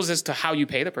there's no rules as to how you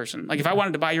pay the person. Like if I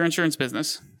wanted to buy your insurance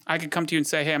business, I could come to you and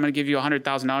say, hey, I'm going to give you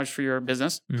 $100,000 for your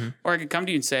business. Mm-hmm. Or I could come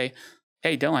to you and say,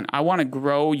 hey, Dylan, I want to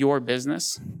grow your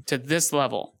business to this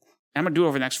level. And I'm going to do it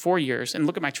over the next 4 years. And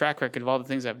look at my track record of all the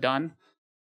things I've done.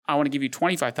 I want to give you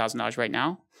 $25,000 right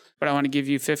now, but I want to give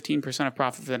you 15% of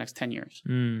profit for the next 10 years.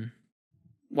 Mm.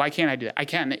 Why can't I do that? I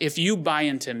can. If you buy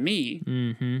into me,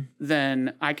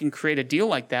 then I can create a deal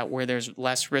like that where there's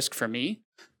less risk for me,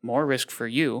 more risk for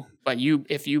you. But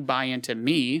if you buy into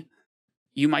me,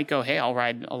 you might go, hey, I'll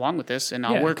ride along with this and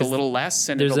I'll work a little less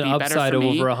and it'll be better for me. There's an upside of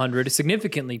over 100,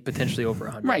 significantly, potentially over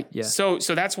 100. Right. Yeah. So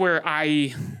that's where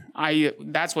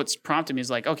that's what's prompted me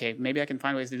is like, okay, maybe I can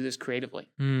find ways to do this creatively.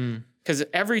 Because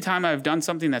every time I've done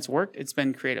something that's worked, it's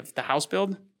been creative. The house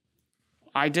build,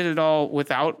 I did it all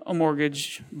without a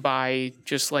mortgage by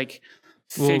just like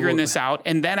figuring this out.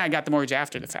 And then I got the mortgage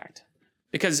after the fact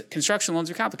because construction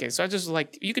loans are complicated. So I just was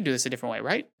like, you could do this a different way,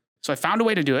 right? So I found a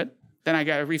way to do it. Then I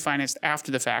got refinanced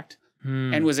after the fact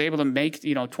and was able to make,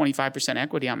 25%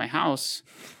 equity on my house.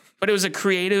 But it was a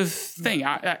creative thing.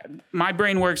 My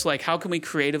brain works like, how can we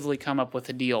creatively come up with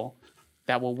a deal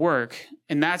that will work?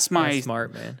 And that's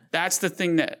smart, man. That's the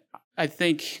thing that I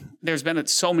think there's been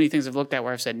so many things I've looked at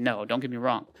where I've said, no, don't get me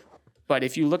wrong. But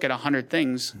if you look at 100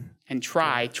 things and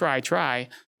try,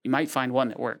 you might find one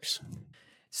that works.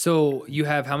 So you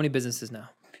have how many businesses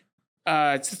now?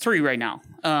 It's 3 right now.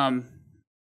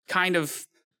 Kind of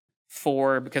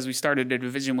 4 because we started a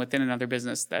division within another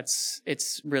business.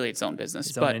 It's really its own business.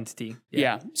 Its own entity.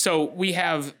 Yeah. So we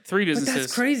have 3 businesses. But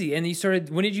that's crazy. And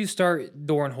when did you start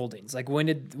Doran Holdings? Like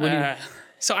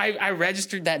So I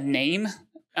registered that name,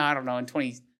 I don't know, in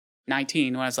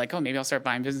 2019 when I was like, oh, maybe I'll start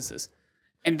buying businesses.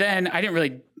 And then I didn't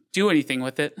really do anything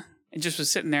with it. It just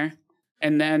was sitting there.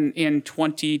 And then in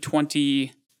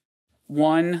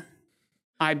 2021,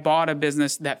 I bought a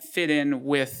business that fit in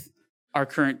with our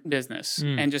current business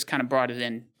and just kind of brought it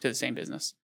in to the same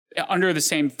business under the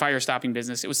same fire stopping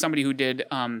business. It was somebody who did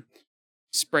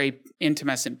spray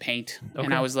intumescent paint. Okay.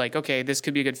 And I was like, okay, this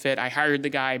could be a good fit. I hired the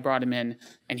guy, brought him in,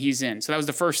 and he's in. So that was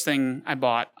the first thing I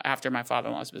bought after my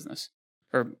father-in-law's business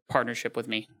or partnership with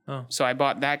me. Oh. So I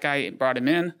bought that guy, brought him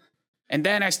in. And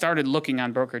then I started looking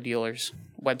on broker dealers,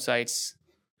 websites,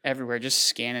 everywhere, just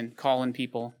scanning, calling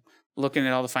people, looking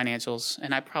at all the financials.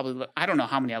 And I don't know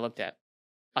how many I looked at.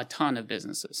 A ton of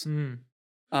businesses. And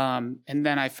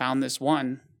then I found this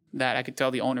one that I could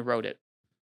tell the owner wrote it.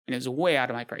 And it was way out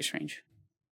of my price range.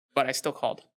 But I still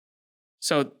called.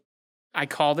 So I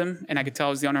called him and I could tell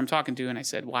it was the owner I'm talking to. And I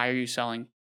said, why are you selling?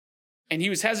 And he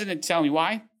was hesitant to tell me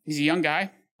why. He's a young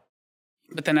guy.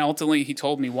 But then ultimately he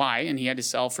told me why. And he had to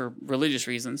sell for religious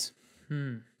reasons.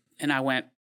 And I went,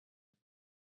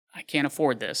 I can't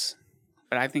afford this.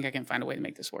 But I think I can find a way to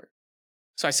make this work.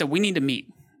 So I said, we need to meet.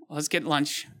 Let's get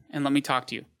lunch and let me talk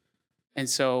to you. And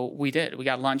so we did. We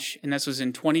got lunch, and this was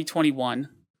in 2021,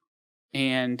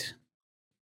 and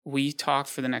we talked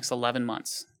for the next 11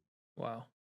 months. Wow.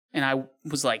 And I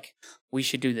was like, we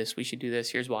should do this. We should do this.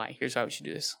 Here's why. Here's how we should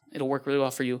do this. It'll work really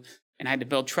well for you. And I had to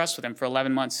build trust with him for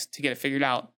 11 months to get it figured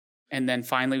out. And then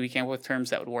finally we came up with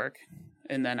terms that would work.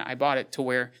 And then I bought it to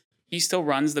where he still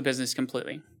runs the business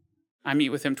completely. I meet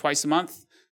with him twice a month,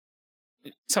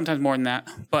 sometimes more than that,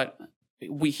 but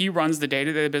he runs the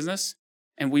day-to-day business,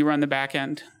 and we run the back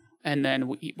end, and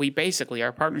then we basically are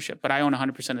a partnership, but I own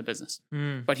 100% of the business.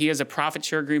 But he has a profit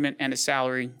share agreement and a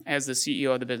salary as the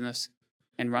CEO of the business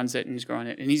and runs it and he's growing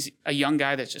it. And he's a young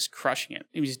guy that's just crushing it.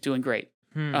 He's doing great.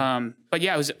 But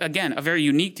yeah, it was, again, a very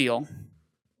unique deal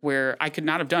where I could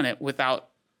not have done it without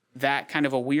that kind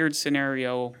of a weird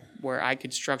scenario where I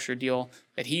could structure a deal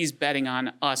that he's betting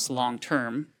on us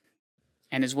long-term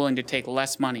and is willing to take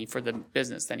less money for the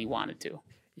business than he wanted to.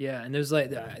 Yeah, and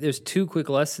there's 2 quick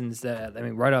lessons that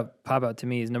pop out to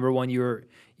me. Is number 1, you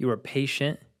were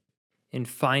patient in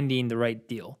finding the right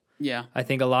deal. Yeah, I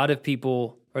think a lot of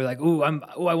people are like, I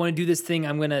want to do this thing.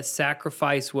 I'm going to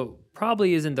sacrifice what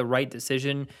probably isn't the right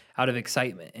decision out of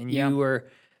excitement. And you were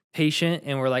patient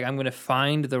and were like, I'm going to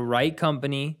find the right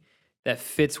company that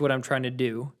fits what I'm trying to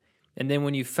do. And then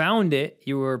when you found it,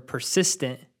 you were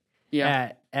persistent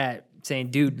at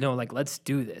saying, dude, no, like, let's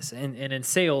do this. And in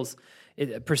sales,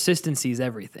 persistency is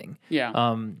everything.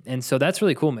 Yeah. And so that's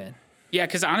really cool, man. Yeah,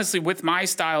 because honestly, with my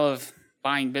style of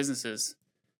buying businesses,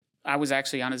 I was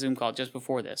actually on a Zoom call just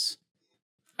before this.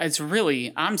 It's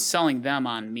really, I'm selling them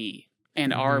on me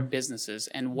and our businesses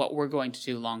and what we're going to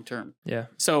do long term. Yeah.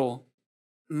 So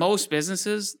most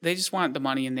businesses, they just want the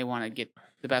money and they want to get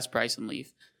the best price and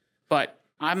leave. But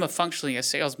I'm functionally a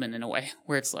salesman in a way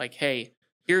where it's like, hey,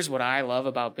 here's what I love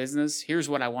about business. Here's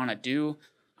what I want to do.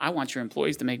 I want your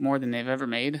employees to make more than they've ever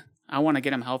made. I want to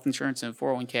get them health insurance and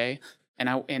 401k.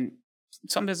 And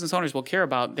some business owners will care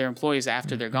about their employees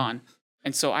after they're gone.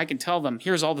 And so I can tell them,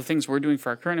 here's all the things we're doing for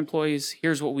our current employees.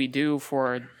 Here's what we do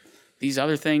for these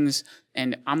other things.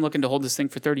 And I'm looking to hold this thing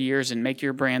for 30 years and make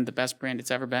your brand the best brand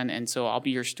it's ever been. And so I'll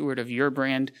be your steward of your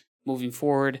brand moving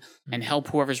forward and help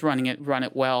whoever's running it run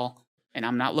it well. And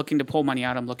I'm not looking to pull money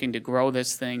out. I'm looking to grow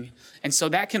this thing. And so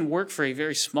that can work for a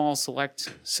very small,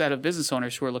 select set of business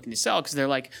owners who are looking to sell because they're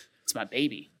like, it's my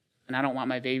baby. And I don't want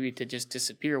my baby to just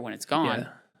disappear when it's gone. Yeah.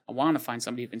 I want to find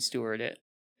somebody who can steward it.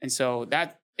 And so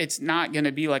that it's not going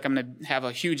to be like I'm going to have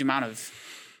a huge amount of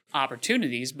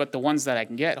opportunities, but the ones that I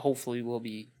can get hopefully will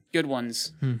be good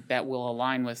ones that will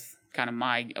align with kind of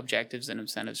my objectives and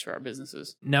incentives for our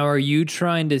businesses. Now, are you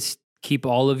trying to keep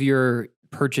all of your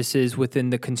purchases within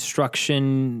the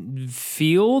construction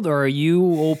field, or are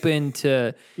you open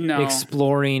to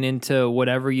exploring into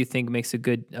whatever you think makes a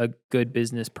good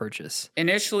business purchase?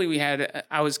 Initially,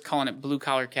 I was calling it blue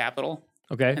collar capital.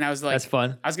 Okay. And I was like, that's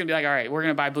fun. I was going to be like, all right, we're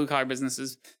going to buy blue collar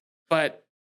businesses. But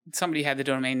somebody had the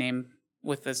domain name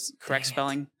with this correct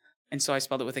spelling. And so I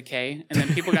spelled it with a K. And then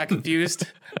people got confused.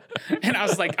 And I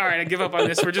was like, all right, I give up on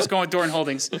this. We're just going with Doran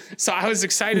Holdings. So I was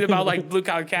excited about like blue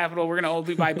collar capital. We're going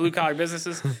to buy blue collar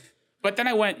businesses. But then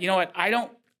I went, you know what?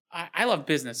 I love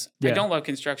business. Yeah. I don't love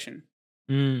construction.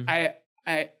 I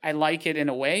like it in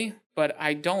a way, but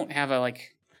I don't have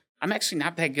I'm actually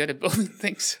not that good at building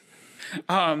things.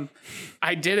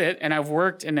 I did it and I've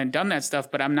worked and then done that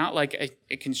stuff, but I'm not like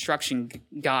a construction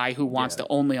guy who wants to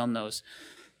only own those.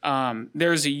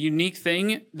 There's a unique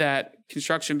thing that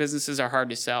construction businesses are hard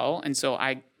to sell. And so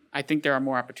I think there are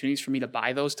more opportunities for me to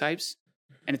buy those types,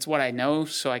 and it's what I know,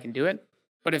 so I can do it.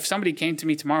 But if somebody came to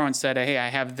me tomorrow and said, hey, I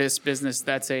have this business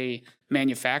that's a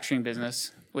manufacturing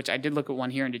business, which I did look at one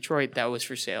here in Detroit that was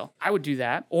for sale, I would do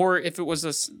that. Or if it was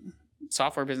a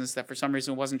software business that for some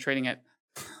reason wasn't trading at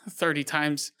 30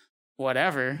 times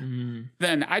whatever,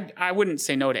 then I wouldn't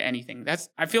say no to anything.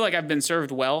 I feel like I've been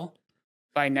served well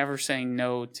by never saying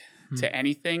no to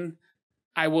anything.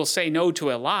 I will say no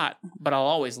to a lot, but I'll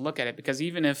always look at it, because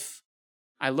even if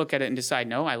I look at it and decide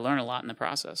no, I learn a lot in the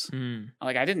process.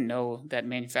 Like, I didn't know that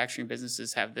manufacturing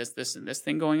businesses have this, and this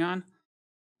thing going on.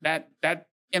 That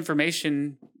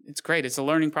information, it's great. It's a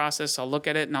learning process. I'll look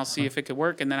at it and I'll see if it could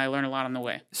work, and then I learn a lot on the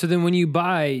way. So then when you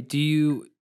buy,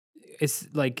 it's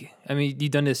like, I mean,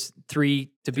 you've done this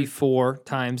 3 to be 4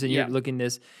 times, and you're looking at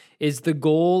this. Is the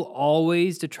goal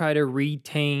always to try to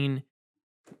retain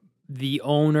the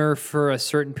owner for a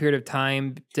certain period of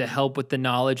time to help with the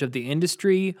knowledge of the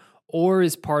industry? Or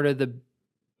is part of the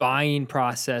buying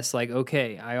process like,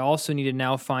 okay, I also need to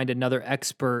now find another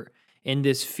expert in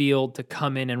this field to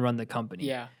come in and run the company?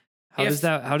 Yeah. How does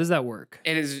that work?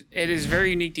 It is very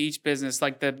unique to each business.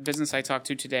 Like the business I talked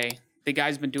to today, the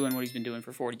guy's been doing what he's been doing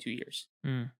for 42 years.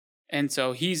 And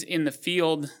so he's in the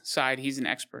field side, he's an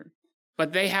expert.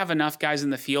 But they have enough guys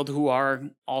in the field who are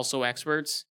also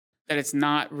experts that it's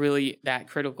not really that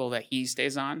critical that he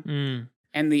stays on.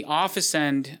 And the office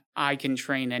end, I can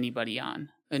train anybody on.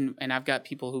 And I've got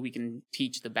people who we can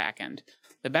teach the back end.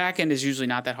 The back end is usually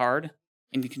not that hard.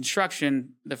 In the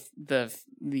construction, the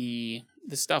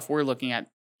stuff we're looking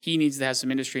at, he needs to have some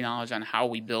industry knowledge on how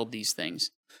we build these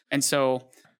things. And so,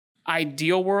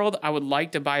 ideal world, I would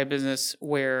like to buy a business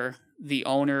where the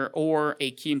owner or a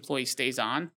key employee stays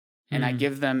on, and I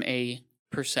give them a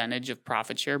percentage of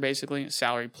profit share, basically, a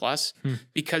salary plus,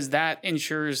 because that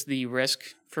ensures the risk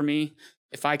for me.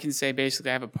 If I can say,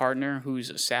 basically, I have a partner who's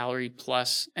a salary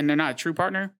plus, and they're not a true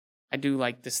partner, I do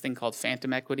like this thing called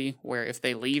phantom equity, where if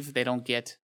they leave, they don't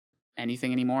get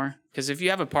anything anymore. Because if you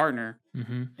have a partner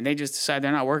and they just decide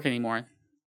they're not working anymore,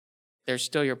 they're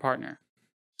still your partner.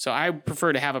 So I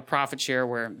prefer to have a profit share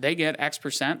where they get X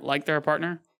percent like they're a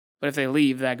partner, but if they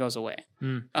leave, that goes away.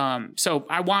 So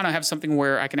I want to have something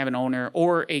where I can have an owner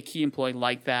or a key employee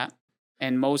like that.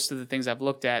 And most of the things I've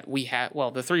looked at,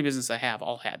 the 3 businesses I have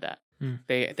all had that.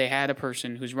 They had a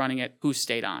person who's running it who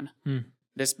stayed on.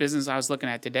 This business I was looking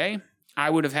at today, I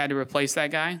would have had to replace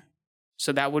that guy.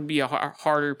 So that would be a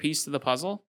harder piece to the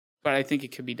puzzle, but I think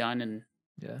it could be done, and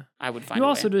I would find a way. You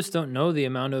also just don't know the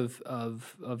amount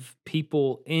of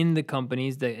people in the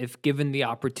companies that, if given the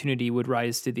opportunity, would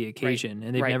rise to the occasion,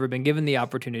 and they've never been given the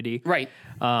opportunity.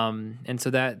 And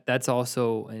so that's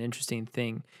also an interesting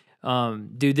thing.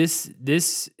 Dude,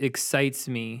 this excites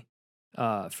me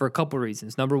for a couple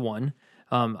reasons. Number one,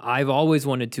 I've always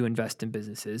wanted to invest in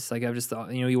businesses. Like, I've just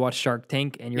thought, you watch Shark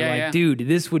Tank and you're dude,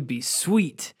 this would be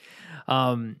sweet.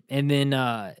 And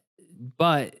then,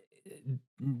 but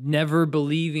never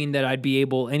believing that I'd be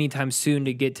able anytime soon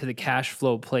to get to the cash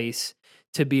flow place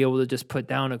to be able to just put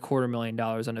down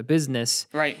 $250,000 on a business.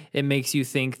 Right. It makes you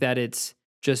think that it's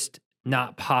just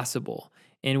not possible.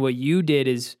 And what you did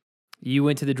is you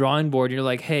went to the drawing board and you're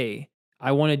like, hey,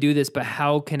 I want to do this, but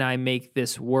how can I make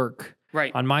this work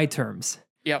on my terms?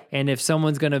 Yep. And if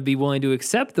someone's going to be willing to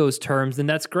accept those terms, then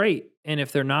that's great. And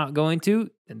if they're not going to,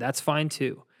 then that's fine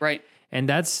too. Right. And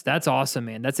that's awesome,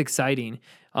 man. That's exciting.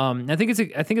 I think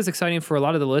it's exciting for a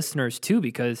lot of the listeners too,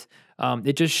 because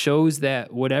it just shows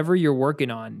that whatever you're working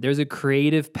on, there's a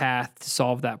creative path to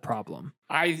solve that problem.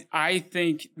 I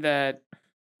think that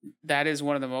is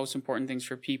one of the most important things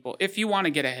for people. If you want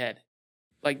to get ahead,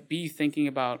 like be thinking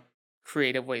about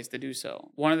creative ways to do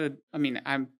so.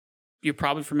 You're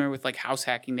probably familiar with like house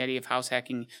hacking, the idea of house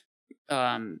hacking,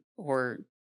 or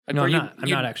like no, I'm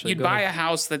not actually. You'd buy a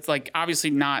house that's like obviously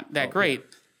not that great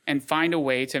and find a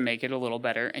way to make it a little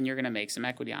better, and you're going to make some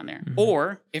equity on there. Mm-hmm.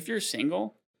 Or if you're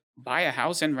single, buy a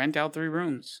house and rent out 3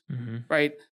 rooms,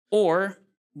 right? Or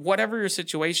whatever your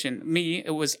situation.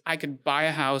 I could buy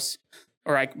a house,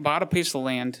 or I bought a piece of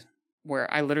land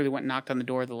where I literally went and knocked on the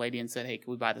door of the lady and said, hey, can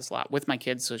we buy this lot with my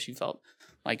kids? So she felt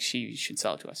like she should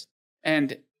sell it to us.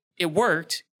 And it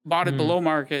worked, bought it below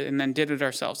market, and then did it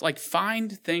ourselves. Like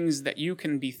find things that you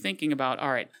can be thinking about.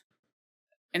 All right.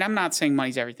 And I'm not saying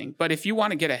money's everything, but if you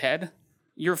want to get ahead,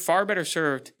 you're far better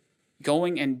served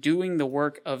going and doing the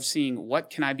work of seeing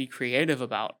what can I be creative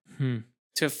about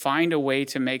to find a way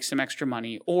to make some extra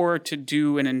money, or to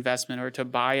do an investment, or to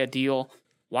buy a deal.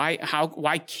 Why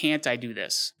can't I do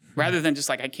this? Rather than just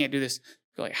like, I can't do this,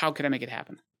 go like, how could I make it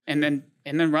happen? And then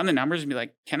run the numbers and be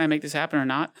like, can I make this happen or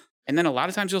not? And then a lot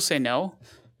of times you'll say no,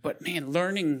 but man,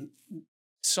 learning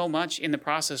so much in the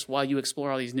process while you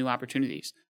explore all these new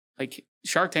opportunities. Like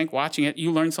Shark Tank, watching it,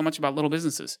 you learn so much about little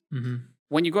businesses.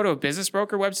 When you go to a business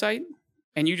broker website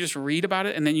and you just read about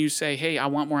it, and then you say, hey, I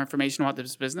want more information about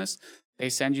this business. They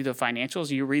send you the financials.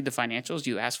 You read the financials.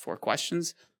 You ask 4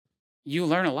 questions. You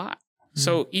learn a lot.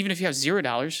 So even if you have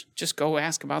 $0, just go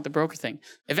ask about the broker thing.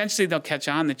 Eventually they'll catch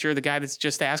on that you're the guy that's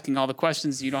just asking all the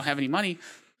questions. You don't have any money,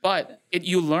 but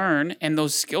you learn, and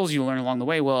those skills you learn along the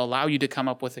way will allow you to come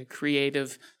up with a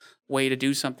creative way to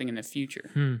do something in the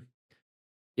future.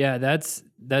 Yeah,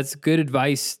 that's good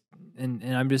advice.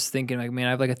 And I'm just thinking like, man, I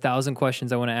have like 1,000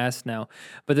 questions I want to ask now.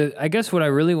 But I guess what I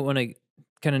really want to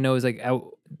kind of know is like,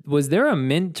 was there a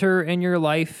mentor in your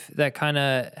life that kind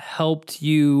of helped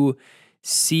you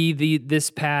see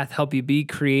this path, help you be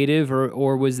creative,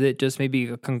 or was it just maybe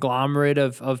a conglomerate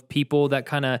of people that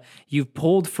kind of you've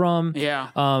pulled from? Yeah.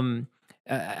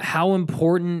 How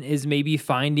important is maybe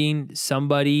finding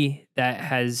somebody that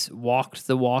has walked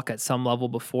the walk at some level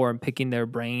before and picking their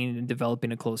brain and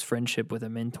developing a close friendship with a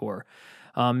mentor?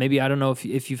 Maybe, I don't know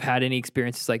if you've had any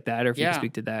experiences like that, or if you can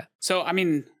speak to that. So, I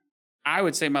mean, I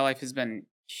would say my life has been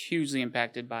hugely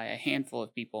impacted by a handful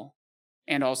of people,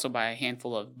 and also by a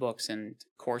handful of books and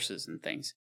courses and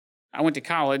things. I went to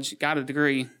college, got a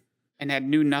degree, and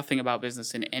knew nothing about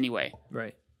business in any way.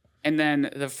 Right. And then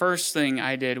the first thing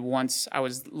I did once I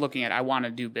was looking at, I want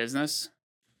to do business,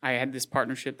 I had this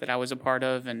partnership that I was a part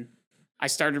of, and I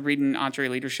started reading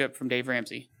EntreLeadership from Dave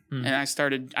Ramsey. And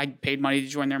I paid money to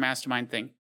join their mastermind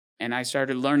thing. And I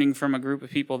started learning from a group of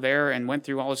people there and went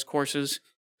through all his courses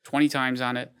 20 times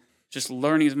on it, just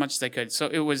learning as much as I could. So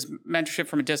it was mentorship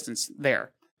from a distance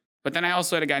there. But then I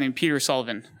also had a guy named Peter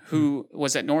Sullivan who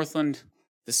was at Northland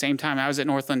the same time I was at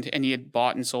Northland, and he had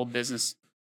bought and sold business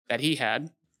that he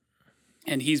had.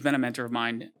 And he's been a mentor of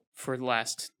mine for the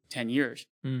last 10 years.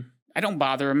 I don't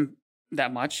bother him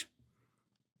that much,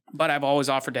 but I've always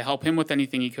offered to help him with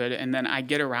anything he could. And then I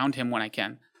get around him when I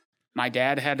can. My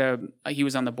dad he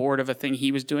was on the board of a thing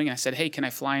he was doing. And I said, hey, can I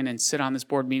fly in and sit on this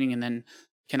board meeting? And then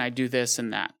can I do this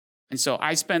and that? And so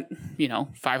I spent,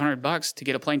 $500 to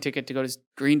get a plane ticket to go to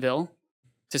Greenville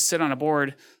to sit on a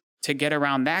board to get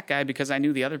around that guy, because I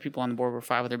knew the other people on the board were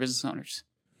 5 other business owners.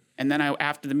 And then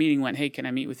after the meeting, went, hey, can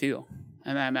I meet with you?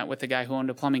 And then I met with the guy who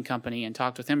owned a plumbing company and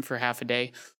talked with him for half a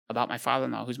day about my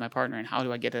father-in-law, who's my partner, and how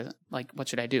do I get what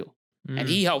should I do? And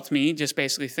he helped me just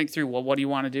basically think through, well, what do you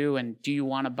want to do? And do you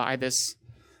want to buy this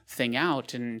thing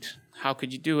out? And how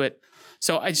could you do it?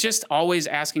 So it's just always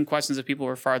asking questions of people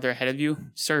who are farther ahead of you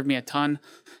served me a ton.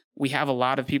 We have a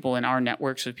lot of people in our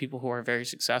networks of people who are very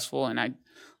successful, and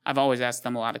I've always asked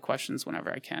them a lot of questions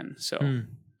whenever I can. So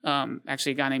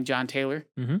actually a guy named John Taylor,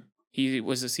 he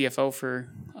was the CFO for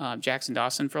Jackson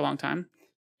Dawson for a long time.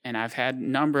 And I've had a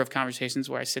number of conversations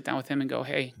where I sit down with him and go,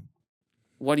 hey,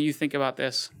 what do you think about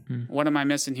this? What am I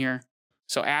missing here?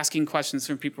 So asking questions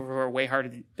from people who are way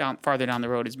farther down the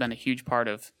road has been a huge part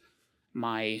of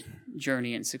my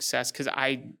journey and success, because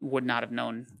I would not have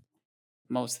known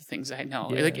most of the things I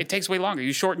know. Yeah. Like, it takes way longer.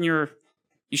 You shorten your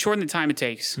you shorten the time it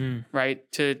takes,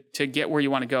 right, to get where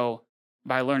you want to go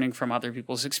by learning from other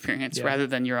people's experience rather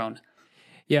than your own.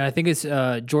 Yeah, I think it's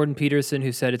Jordan Peterson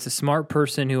who said it's a smart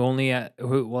person who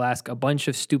who will ask a bunch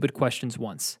of stupid questions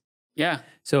once. Yeah.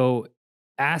 So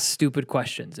ask stupid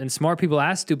questions, and smart people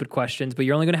ask stupid questions, but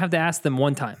you're only going to have to ask them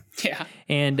one time. Yeah.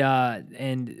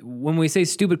 And when we say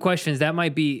stupid questions, that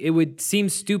might be, it would seem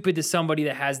stupid to somebody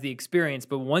that has the experience,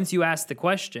 but once you ask the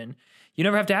question, you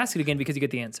never have to ask it again because you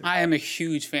get the answer. I am a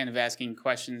huge fan of asking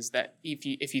questions that if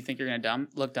you think you're going to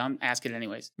look dumb, ask it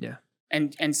anyways. Yeah.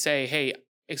 And say, hey,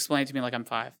 explain it to me like I'm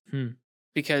 5.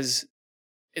 Because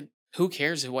who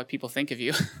cares what people think of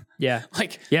you? Yeah.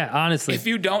 Yeah, honestly. If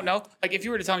you don't know, like if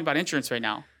you were to tell me about insurance right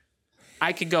now,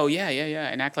 I could go, yeah,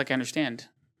 and act like I understand.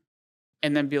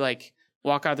 And then be like,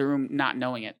 walk out of the room not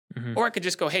knowing it. Or I could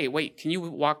just go, hey, wait, can you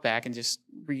walk back and just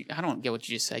I don't get what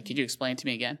you just said. Could you explain it to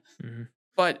me again?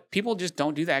 But people just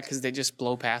don't do that because they just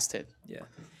blow past it. Yeah.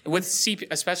 With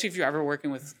especially if you're ever working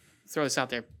with, throw this out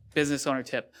there, business owner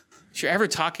tip. If you're ever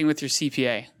talking with your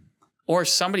CPA or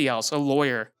somebody else, a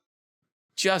lawyer,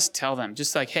 just tell them,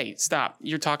 just like, hey, stop.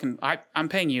 You're talking, I'm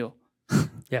paying you.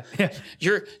 Yeah.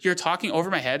 You're talking over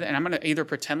my head, and I'm going to either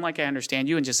pretend like I understand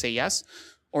you and just say yes,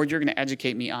 or you're going to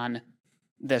educate me on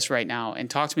this right now and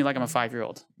talk to me like I'm a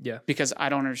 5-year-old. Yeah. Because I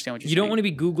don't understand what you're saying. You don't want to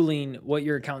be Googling what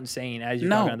your accountant's saying as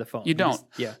you're talking on the phone. You don't.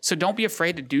 Yeah. So don't be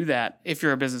afraid to do that if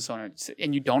you're a business owner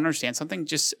and you don't understand something,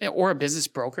 or a business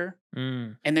broker,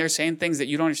 and they're saying things that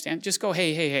you don't understand. Just go,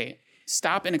 hey,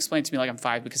 stop and explain to me like I'm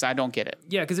 5 because I don't get it.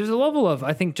 Yeah, because there's a level of,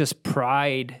 I think, just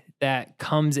pride that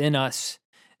comes in us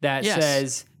that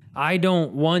says, I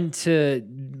don't want to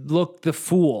look the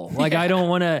fool. Like I don't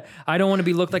want to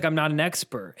be looked like I'm not an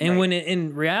expert. And when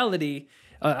in reality,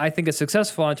 I think a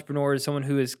successful entrepreneur is someone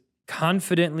who is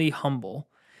confidently humble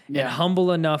and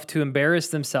humble enough to embarrass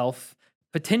themselves,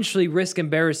 potentially risk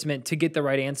embarrassment to get the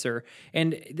right answer.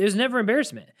 And there's never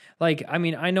embarrassment. Like, I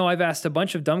mean, I know I've asked a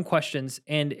bunch of dumb questions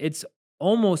and it's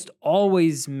almost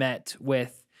always met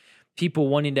with people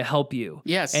wanting to help you.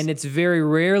 Yes. And it's very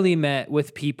rarely met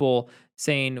with people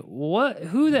saying,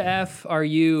 who the F are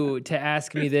you to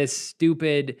ask me this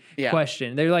stupid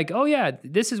question? They're like, oh yeah,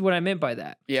 this is what I meant by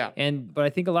that. Yeah. But I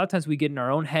think a lot of times we get in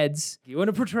our own heads. You want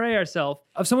to portray ourselves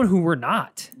of someone who we're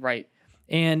not. Right.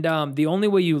 And the only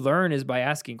way you learn is by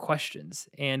asking questions.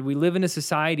 And we live in a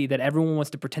society that everyone wants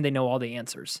to pretend they know all the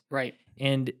answers. Right.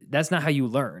 And that's not how you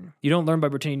learn. You don't learn by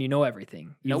pretending you know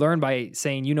everything. You learn by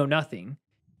saying you know nothing.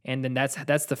 And then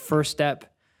that's the first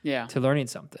step to learning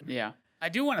something. Yeah. I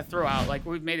do want to throw out, like,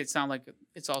 we've made it sound like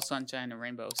it's all sunshine and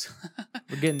rainbows.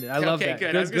 We're getting I love that.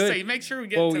 Good. I was going to say, make sure we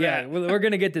get to that. We're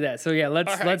going to get to that. So yeah,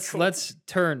 let's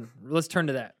turn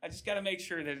to that. I just got to make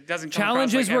sure that it doesn't come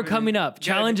Challenges like were coming up. Good.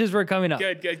 Challenges were coming up.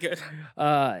 Good.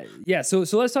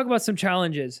 So let's talk about some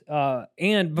challenges.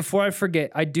 And before I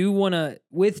forget, I do want to,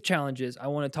 with challenges, I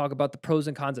want to talk about the pros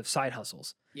and cons of side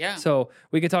hustles. Yeah. So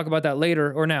we can talk about that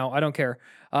later or now. I don't care.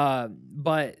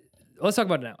 But let's talk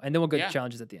about it now, and then we'll get to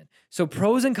challenges at the end. So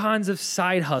pros and cons of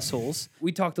side hustles.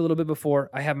 We talked a little bit before.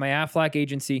 I have my Aflac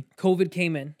agency. COVID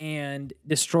came in and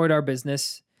destroyed our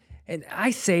business. And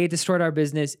I say it destroyed our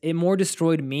business. It more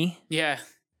destroyed me. Yeah.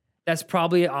 That's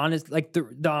probably honest. Like the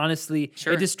honestly,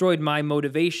 Sure. It destroyed my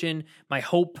motivation, my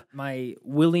hope, my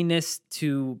willingness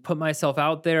to put myself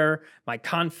out there, my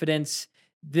confidence.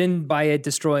 Then by it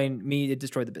destroying me, it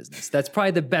destroyed the business. That's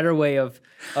probably the better way of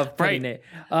putting it.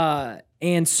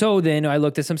 And so then I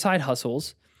looked at some side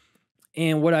hustles.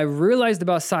 And what I realized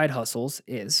about side hustles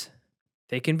is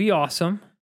they can be awesome,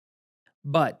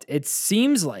 but it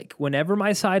seems like whenever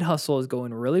my side hustle is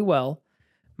going really well,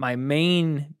 my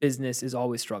main business is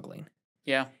always struggling.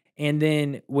 Yeah. And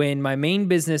then when my main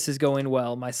business is going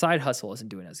well, my side hustle isn't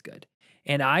doing as good.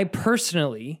 And I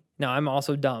personally, now I'm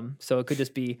also dumb, so it could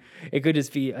just be a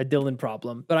Dylan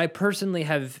problem, but I personally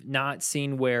have not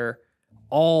seen where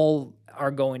all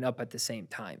are going up at the same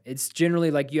time. It's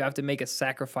generally like you have to make a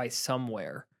sacrifice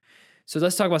somewhere. So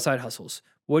let's talk about side hustles.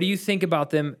 What do you think about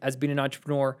them as being an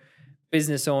entrepreneur,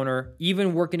 business owner,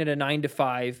 even working at a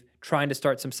 9-to-5, trying to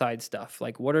start some side stuff?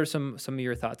 Like, what are some of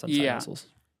your thoughts on side hustles?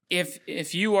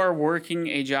 If you are working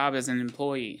a job as an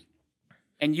employee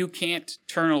and you can't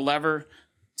turn a lever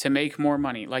to make more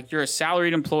money, like you're a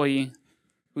salaried employee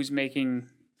who's making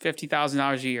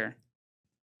 $50,000 a year,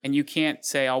 and you can't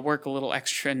say, I'll work a little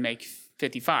extra and make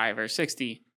 55 or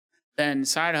 60, then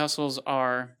side hustles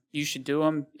you should do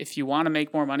them. If you want to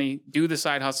make more money, do the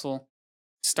side hustle.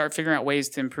 Start figuring out ways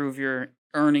to improve your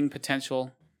earning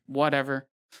potential, whatever.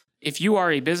 If you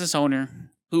are a business owner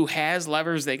who has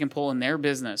levers they can pull in their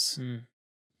business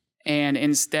and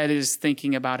instead is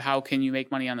thinking about how can you make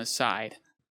money on the side,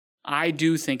 I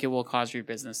do think it will cause your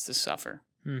business to suffer.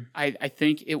 Hmm. I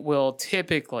think it will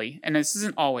typically, and this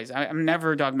isn't always, I'm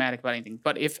never dogmatic about anything,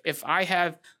 but if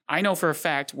I know for a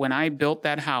fact when I built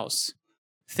that house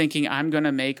thinking I'm going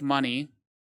to make money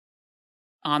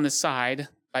on the side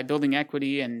by building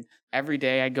equity, and every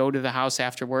day I go to the house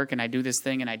after work and I do this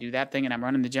thing and I do that thing and I'm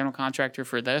running the general contractor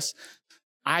for this,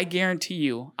 I guarantee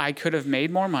you I could have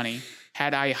made more money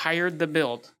had I hired the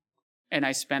build and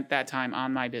I spent that time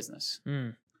on my business.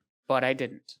 But I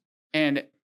didn't. And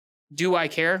do I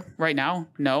care right now?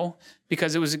 No,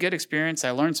 because it was a good experience.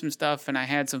 I learned some stuff and I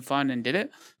had some fun and did it.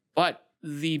 But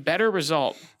the better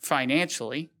result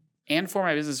financially and for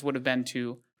my business would have been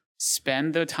to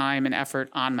spend the time and effort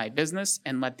on my business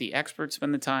and let the experts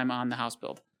spend the time on the house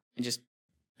build and just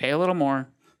pay a little more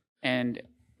and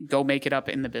go make it up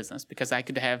in the business, because I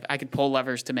could pull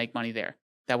levers to make money there.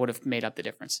 That would have made up the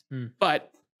difference.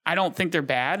 But I don't think they're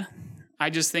bad. I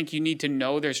just think you need to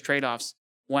know there's trade-offs.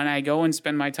 When I go and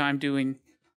spend my time doing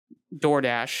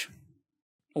DoorDash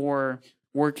or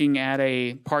working at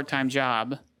a part-time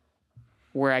job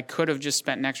where I could have just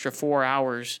spent an extra 4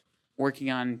 hours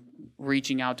working on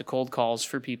reaching out to cold calls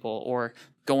for people or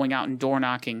going out and door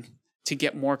knocking to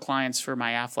get more clients for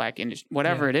my Aflac industry,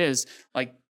 whatever it is,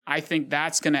 like, I think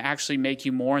that's going to actually make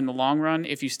you more in the long run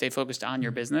if you stay focused on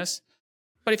your business.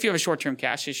 But if you have a short-term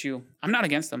cash issue, I'm not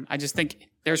against them. I just think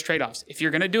there's trade-offs. If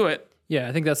you're going to do it. Yeah,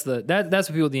 I think that's what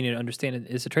people need to understand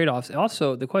is the trade-offs.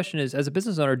 Also, the question is, as a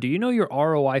business owner, do you know your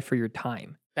ROI for your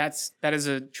time? That is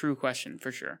a true question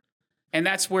for sure. And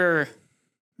that's where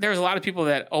there's a lot of people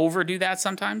that overdo that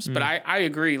sometimes, but I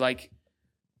agree. Like,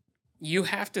 you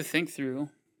have to think through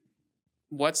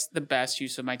what's the best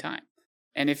use of my time.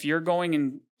 And if you're going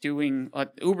and doing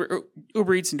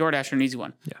Uber Eats and DoorDash are an easy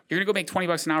one. Yeah. You're going to go make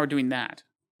 $20 an hour doing that.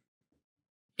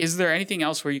 Is there anything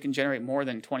else where you can generate more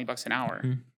than $20 an hour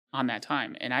on that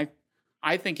time? And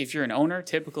I think if you're an owner,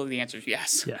 typically the answer is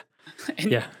yes.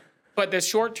 Yeah. But the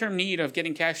short-term need of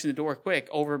getting cash in the door quick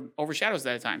overshadows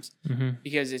that at times,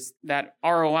 because it's that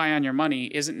ROI on your money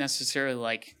isn't necessarily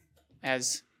like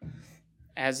as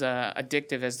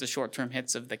addictive as the short-term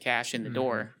hits of the cash in the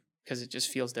door, because it just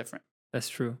feels different. That's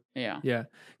true. Yeah.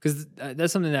 Because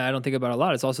that's something that I don't think about a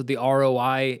lot. It's also the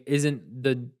ROI isn't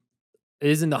the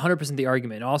 100% the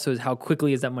argument. It also is how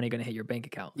quickly is that money going to hit your bank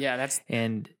account. Yeah, that's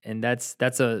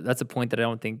a point that I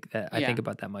don't think that I think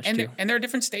about that much too. And there are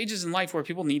different stages in life where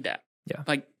people need that. Yeah,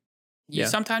 like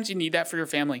sometimes you need that for your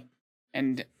family,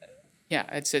 and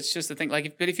it's just the thing.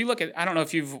 Like, but if you look at, I don't know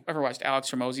if you've ever watched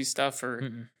Alex Hormozy's stuff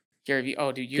or Gary Vee.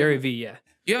 Oh, dude, Gary Vee, yeah.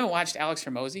 You haven't watched Alex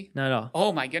Hormozy? Not at all.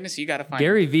 Oh my goodness, you got to find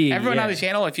Gary Vee. Everyone on the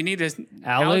channel, if you need this,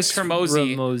 Alex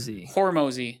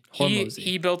Hormozy.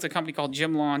 He built a company called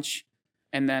Gym Launch,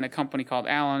 and then a company called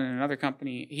Allen, and another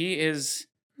company. He is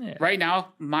right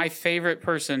now my favorite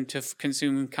person to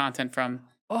consume content from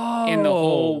in the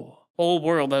whole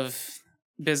world of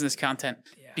business content,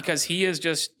 because he is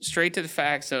just straight to the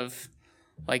facts of,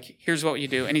 like, here's what you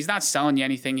do. And he's not selling you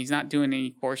anything. He's not doing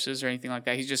any courses or anything like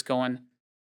that. He's just going,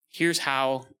 here's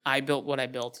how I built what I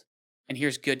built, and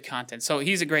here's good content. So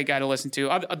he's a great guy to listen to.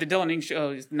 The Dylan Ng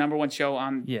Show is the #1 show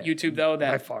on YouTube, though.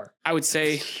 That by far, I would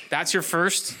say that's your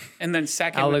first, and then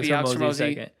second would be Alex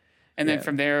Hormozy, and then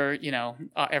from there,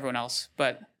 everyone else.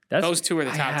 But those two are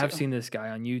the top two. I have seen this guy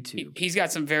on YouTube. He's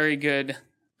got some very good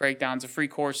breakdowns. A free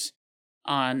course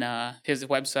on his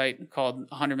website called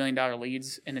 $100 Million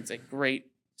Leads, and it's a great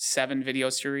 7-video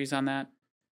series on that.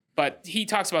 But he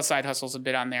talks about side hustles a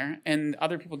bit on there, and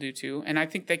other people do too. And I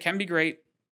think they can be great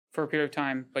for a period of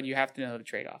time, but you have to know the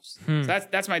trade-offs. So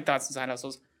that's my thoughts on side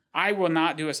hustles. I will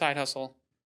not do a side hustle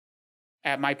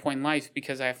at my point in life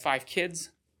because I have 5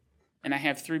 kids and I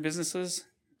have 3 businesses.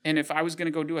 And if I was going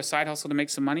to go do a side hustle to make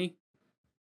some money,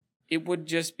 it would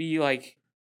just be like,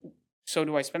 so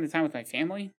do I spend the time with my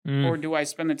family or do I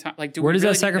spend the time? Like, where does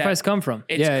that sacrifice come from?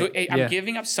 I'm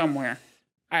giving up somewhere.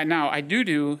 Now, I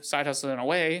do side hustle in a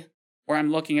way where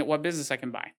I'm looking at what business I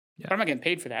can buy. Yeah. But I'm not getting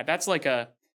paid for that. That's like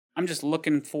I'm just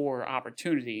looking for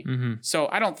opportunity. So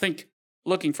I don't think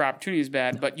looking for opportunity is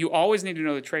bad, but you always need to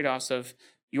know the trade-offs of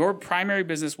your primary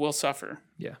business will suffer.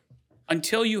 Yeah.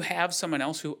 Until you have someone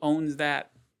else who owns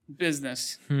that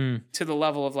business to the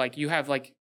level of, like, you have,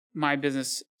 like, my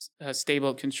business,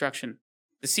 Stable Construction.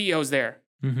 The CEO's there.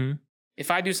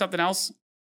 If I do something else,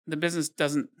 the business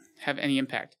doesn't have any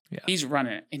impact. He's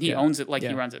running it, and he owns it like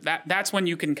he runs it. That's when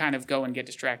you can kind of go and get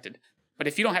distracted. But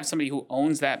if you don't have somebody who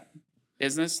owns that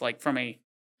business, like from a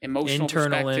emotional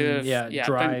internal perspective,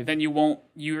 drive, then you won't.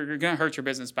 You're going to hurt your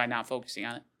business by not focusing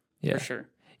on it. For sure.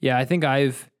 Yeah, I think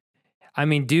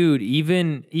dude,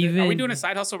 even are we doing a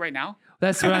side hustle right now?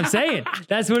 That's what I'm saying.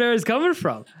 That's where it was coming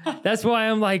from. That's why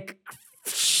I'm like,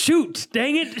 shoot,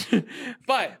 dang it.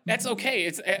 But that's okay.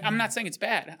 I'm not saying it's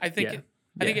bad. I think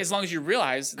as long as you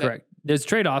realize that correct. There's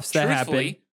trade-offs that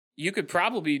happen. You could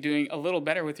probably be doing a little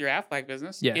better with your Aflac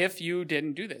business if you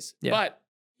didn't do this. Yeah. But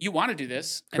you want to do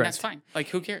this, and that's fine. Like,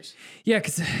 who cares? Yeah,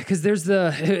 because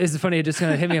it's funny, it just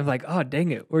kind of hit me. I'm like, oh, dang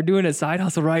it. We're doing a side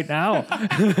hustle right now.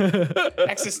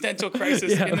 Existential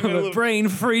crisis in the middle of brain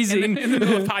freezing. In the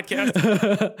middle of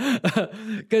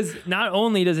podcast. Because not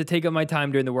only does it take up my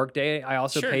time during the workday, I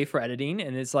also pay for editing.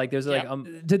 And it's like, let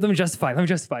me justify.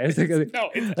 It's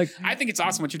like, I think it's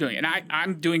awesome what you're doing. And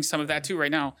I'm doing some of that too right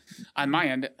now on my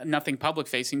end. Nothing public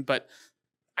facing, but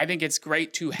I think it's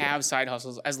great to have side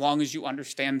hustles as long as you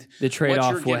understand the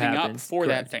trade-off, what you're giving up for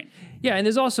that thing. Yeah, and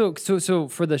there's also so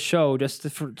for the show, just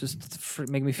to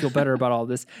make me feel better about all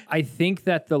this, I think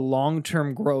that the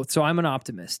long-term growth. So I'm an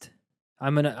optimist.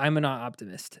 I'm an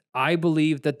optimist. I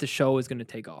believe that the show is going to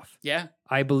take off. Yeah,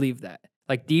 I believe that.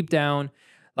 Like deep down,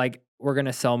 like we're going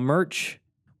to sell merch.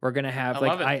 We're going to have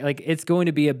it's going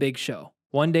to be a big show.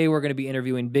 One day we're going to be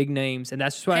interviewing big names, and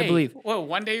that's just what I believe. Whoa,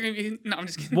 one day you're going to be... No, I'm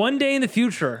just kidding. One day in the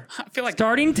future. I feel like...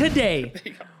 Starting today.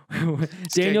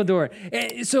 Daniel Doran.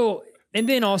 And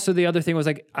then also the other thing was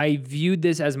like, I viewed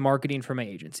this as marketing for my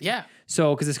agency. Yeah.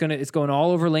 So, because it's going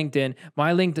all over LinkedIn.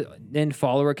 My LinkedIn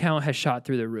follower account has shot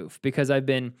through the roof because I've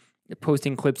been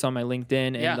posting clips on my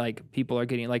LinkedIn and like people are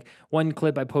getting like one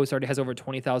clip I post already has over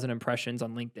 20,000 impressions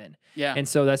on LinkedIn. Yeah. And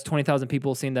so that's 20,000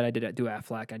 people seeing that I do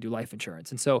Aflac, I do life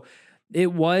insurance. And so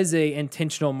it was a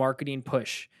intentional marketing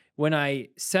push. When I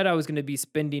said I was going to be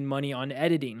spending money on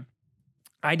editing,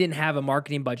 I didn't have a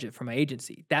marketing budget for my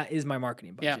agency. That is my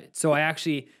marketing budget. Yeah. So I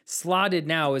actually slotted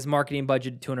now as marketing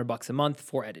budget $200 a month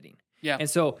for editing. Yeah. And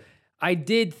so I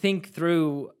did think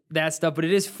through that stuff, but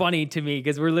it is funny to me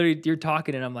because you're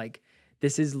talking and I'm like,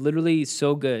 this is literally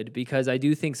so good because I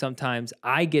do think sometimes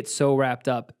I get so wrapped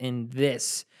up in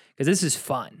this because this is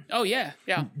fun. Oh, yeah.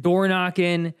 Yeah. Door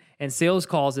knocking and sales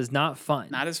calls is not fun.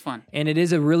 Not as fun. And it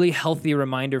is a really healthy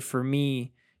reminder for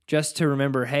me just to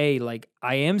remember, hey, like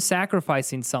I am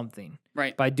sacrificing something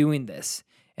by doing this.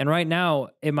 And right now,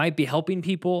 it might be helping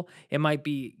people. It might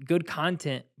be good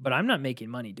content, but I'm not making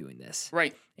money doing this.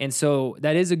 Right. And so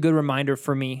that is a good reminder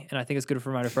for me. And I think it's a good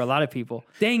reminder for a lot of people.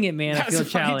 Dang it, man. I feel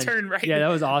challenged. Turn, right? Yeah, that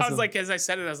was awesome. I was like, as I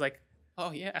said it, I was like,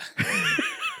 oh, yeah.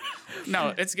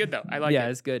 No, it's good, though. I like it. Yeah,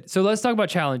 it's good. So let's talk about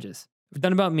challenges. We've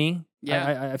done about me.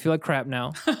 Yeah. I feel like crap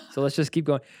now. So let's just keep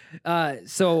going.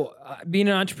 Being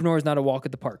an entrepreneur is not a walk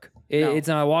at the park. It's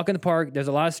not a walk in the park. There's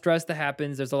a lot of stress that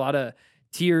happens. There's a lot of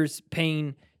tears,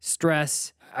 pain,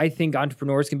 stress. I think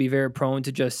entrepreneurs can be very prone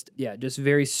to just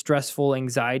very stressful,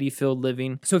 anxiety-filled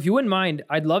living. So if you wouldn't mind,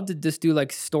 I'd love to just do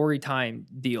like story time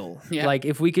deal. Yeah. Like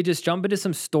if we could just jump into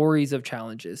some stories of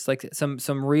challenges, like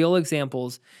some real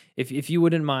examples, if you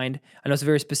wouldn't mind. I know it's a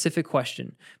very specific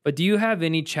question, but do you have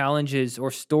any challenges or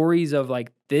stories of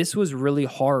like, this was really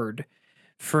hard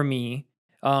for me?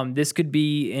 This could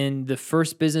be in the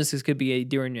first business. This could be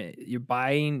during your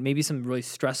buying, maybe some really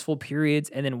stressful periods,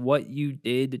 and then what you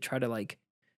did to try to like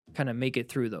kind of make it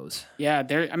through those. Yeah,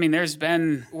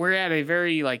 we're at a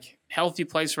very like healthy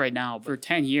place right now. For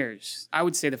 10 years, I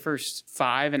would say the first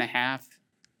 5.5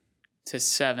 to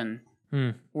 7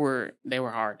 were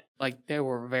hard. Like they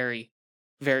were very,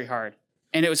 very hard.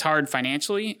 And it was hard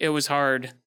financially. It was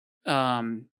hard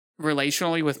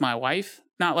relationally with my wife.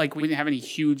 Not like we didn't have any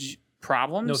huge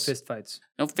problems. No fist fights.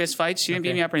 She didn't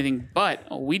beat me up or anything, but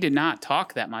we did not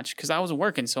talk that much because I was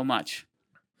working so much.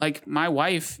 Like my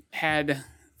wife had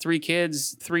 3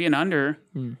 kids, 3 and under,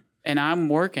 and I'm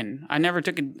working. I never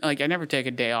take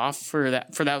a day off for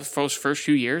that first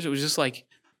few years. It was just like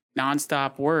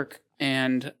nonstop work.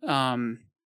 And I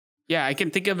can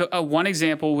think of one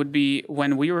example would be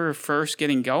when we were first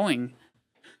getting going.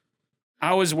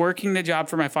 I was working the job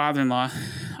for my father-in-law.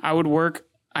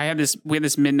 We had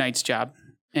this midnights job,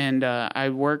 and I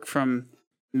work from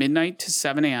midnight to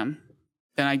 7 a.m.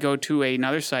 Then I go to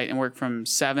another site and work from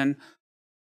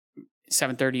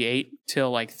 7:38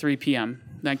 till like 3 p.m.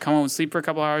 Then I'd come home and sleep for a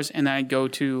couple hours, and then I'd go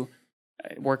to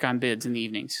work on bids in the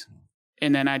evenings.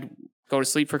 And then I'd go to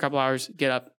sleep for a couple hours,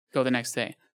 get up, go the next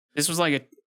day. This was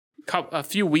like a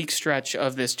few week stretch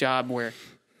of this job where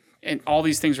and all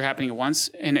these things were happening at once.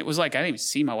 And it was like I didn't even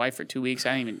see my wife for 2 weeks.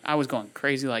 I was going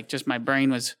crazy. Like just my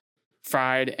brain was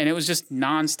fried, and it was just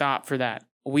nonstop for that.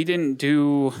 We didn't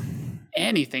do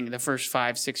anything the first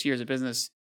 5-6 years of business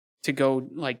to go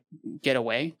like get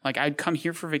away. Like I'd come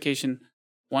here for vacation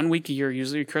 1 week a year,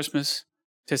 usually Christmas,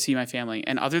 to see my family.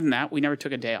 And other than that, we never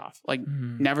took a day off. Like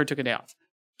never took a day off.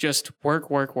 Just work.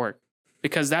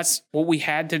 Because that's what we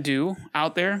had to do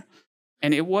out there.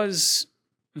 And it was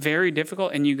very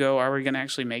difficult. And you go, are we going to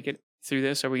actually make it through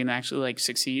this? Are we going to actually like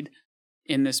succeed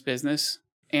in this business?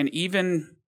 And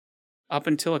even up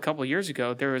until a couple of years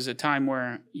ago, there was a time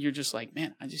where you're just like,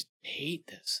 man, I just hate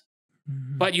this.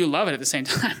 But you love it at the same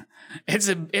time.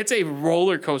 It's a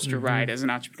roller coaster ride as an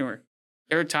entrepreneur.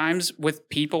 There are times with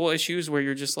people issues where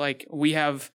you're just like, we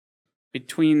have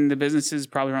between the businesses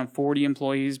probably around 40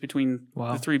 employees between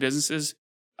the three businesses,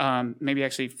 maybe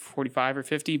actually 45 or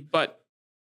 50. But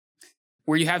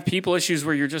where you have people issues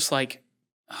where you're just like,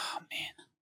 oh man,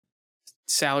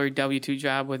 salary W-2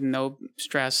 job with no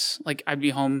stress. Like I'd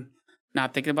be home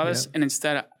not thinking about this. And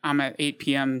instead I'm at 8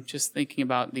 p.m. just thinking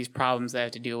about these problems that I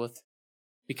have to deal with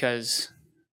because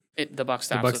the buck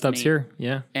stops. The buck stops here.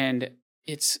 Yeah. And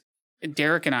it's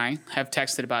Derek and I have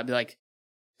texted about it, be like,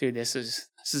 dude, this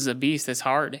is a beast. It's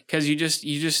hard because you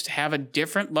just have a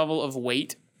different level of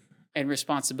weight and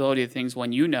responsibility of things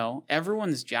when you know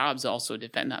everyone's jobs also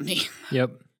depend on me.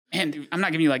 Yep. And I'm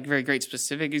not giving you like very great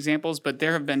specific examples, but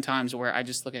there have been times where I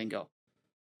just look at it and go,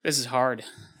 this is hard.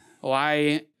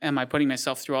 Why am I putting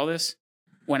myself through all this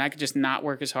when I could just not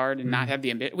work as hard and not have the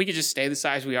ambition? We could just stay the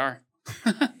size we are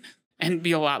and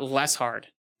be a lot less hard.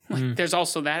 Like, there's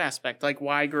also that aspect. Like,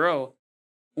 why grow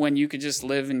when you could just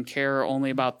live and care only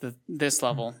about this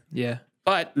level? Yeah.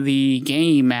 But the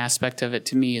game aspect of it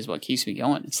to me is what keeps me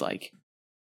going. It's like,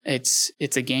 it's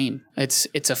a game. It's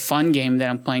a fun game that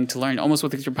I'm playing to learn. Almost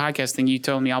with your podcast thing, you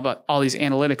told me all about all these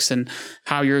analytics and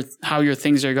how your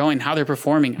things are going, how they're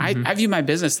performing. I view my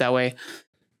business that way.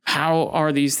 How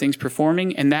are these things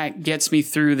performing? And that gets me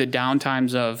through the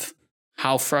downtimes of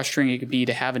how frustrating it could be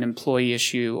to have an employee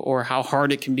issue or how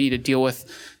hard it can be to deal with.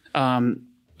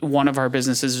 One of our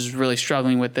businesses is really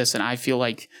struggling with this, and I feel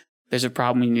like there's a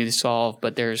problem we need to solve,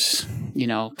 but there's,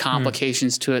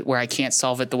 complications to it where I can't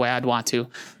solve it the way I'd want to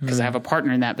because I have a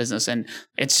partner in that business and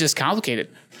it's just complicated.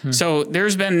 So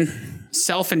there's been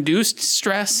self-induced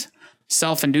stress,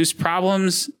 self-induced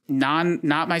problems,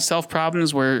 not myself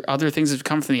problems where other things have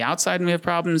come from the outside and we have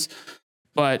problems,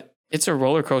 but it's a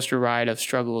roller coaster ride of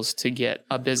struggles to get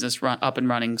a business up and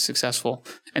running successful.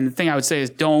 And the thing I would say is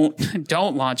don't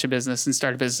launch a business and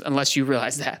start a business unless you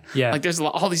realize that. Yeah. Like there's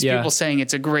all these people saying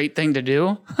it's a great thing to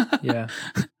do. Yeah.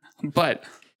 But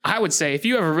I would say if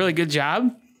you have a really good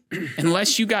job,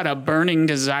 unless you got a burning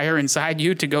desire inside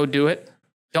you to go do it,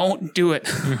 don't do it.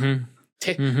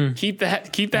 Keep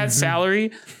that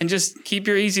salary and just keep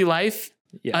your easy life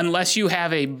unless you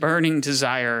have a burning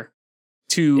desire.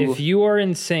 If you are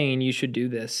insane, you should do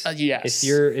this. Yes.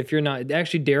 If you're not,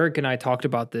 actually, Derek and I talked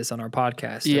about this on our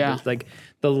podcast. Yeah. Like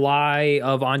the lie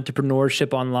of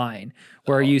entrepreneurship online,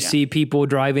 where you see people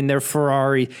driving their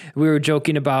Ferrari. We were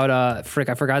joking about I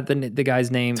forgot the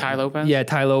guy's name. Ty Lopez. Yeah,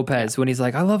 Ty Lopez. When he's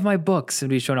like, I love my books,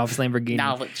 and he's showing off his Lamborghini.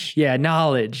 Knowledge. Yeah,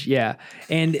 knowledge. Yeah,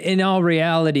 and in all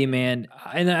reality, man,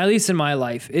 and at least in my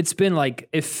life, it's been like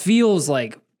it feels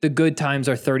like the good times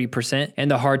are 30%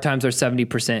 and the hard times are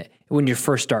 70%. When you're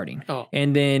first starting.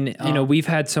 And then, we've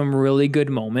had some really good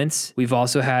moments. We've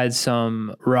also had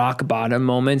some rock bottom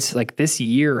moments. Like this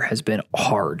year has been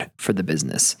hard for the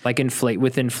business. Like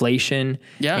with inflation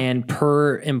and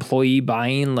per employee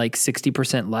buying like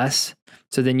 60% less.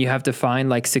 So then you have to find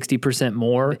like 60%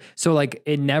 more. So like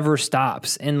it never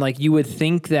stops. And like you would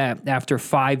think that after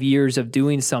 5 years of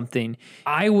doing something,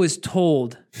 I was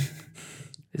told,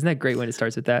 isn't that great when it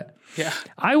starts with that? Yeah.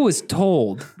 I was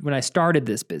told when I started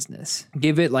this business,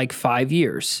 give it like 5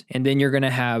 years and then you're going to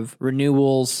have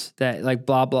renewals that like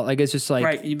blah, blah. Like it's just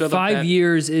like you build 5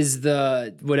 years is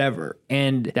the whatever.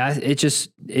 And it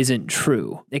just isn't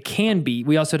true. It can be.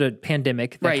 We also had a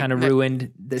pandemic that kind of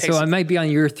ruined this. So I might be on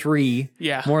year 3,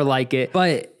 more like it.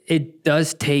 But it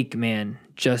does take, man,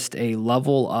 just a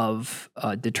level of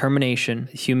determination,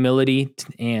 humility,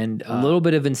 and a little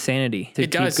bit of insanity to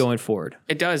keep going forward.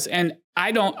 It does. And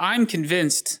I'm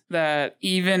convinced that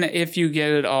even if you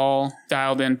get it all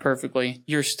dialed in perfectly,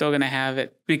 you're still going to have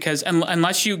it because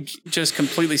unless you just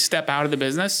completely step out of the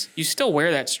business, you still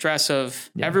wear that stress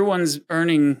of everyone's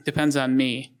earning depends on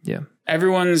me. Yeah.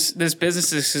 This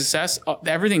business is success.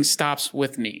 Everything stops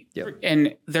with me. Yep.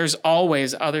 And there's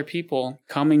always other people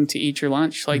coming to eat your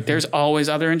lunch. Like there's always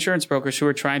other insurance brokers who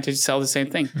are trying to sell the same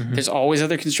thing. There's always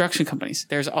other construction companies.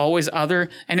 There's always and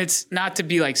it's not to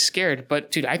be like scared,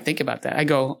 but dude, I think about that. I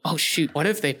go, oh shoot, what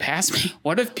if they pass me?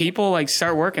 What if people like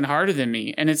start working harder than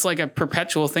me? And it's like a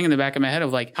perpetual thing in the back of my head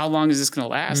of like, how long is this going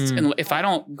to last? And if I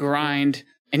don't grind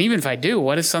And even if I do,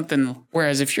 what is something,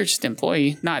 whereas if you're just an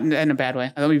employee, not in a bad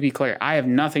way, let me be clear. I have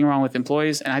nothing wrong with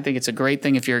employees. And I think it's a great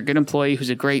thing if you're a good employee who's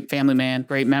a great family man,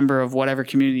 great member of whatever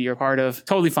community you're part of,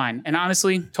 totally fine. And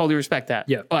honestly, totally respect that.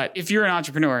 Yeah. But if you're an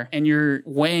entrepreneur and you're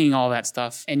weighing all that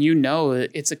stuff and you know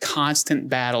that it's a constant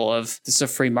battle of this is a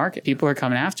free market, people are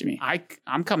coming after me.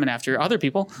 I'm coming after other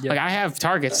people. Yeah. Like I have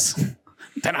targets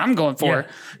that I'm going for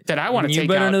that I want to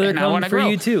take out and I want to grow.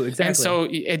 You too. Exactly. And so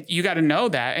you got to know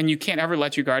that, and you can't ever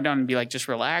let your guard down and be like, just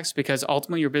relax, because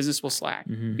ultimately your business will slack.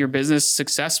 Your business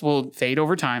success will fade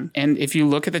over time. And if you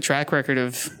look at the track record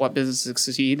of what businesses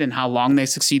succeed and how long they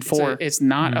succeed for, it's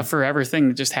not a forever thing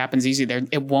that just happens easy.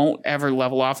 It won't ever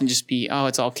level off and just be, oh,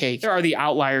 it's all cake. There are the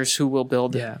outliers who will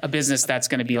build a business that's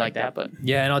going to be like that. But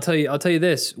yeah, and I'll tell you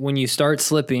this, when you start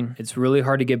slipping, it's really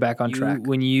hard to get back on track.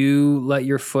 When you let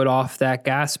your foot off that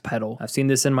gas pedal, I've seen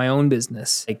this in my own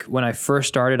business. Like when I first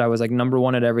started, I was like number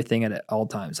one at everything at all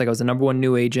times. Like I was the number one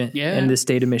new agent in the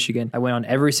state of Michigan. I went on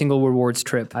every single rewards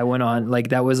trip. I went on, like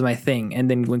that was my thing. And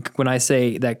then when I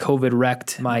say that COVID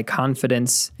wrecked my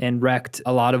confidence and wrecked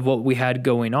a lot of what we had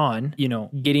going on, you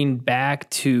know, getting back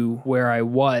to where I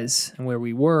was and where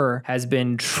we were has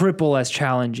been triple as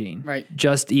challenging. Right.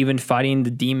 Just even fighting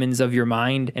the demons of your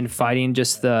mind and fighting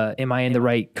just am I in the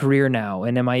right career now?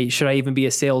 And should I even be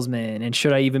a salesman? And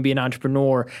should I even be an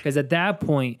entrepreneur? Because at that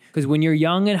point, because when you're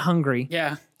young and hungry,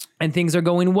 and things are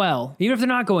going well, even if they're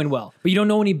not going well, but you don't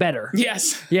know any better.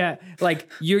 Yes. Yeah. Like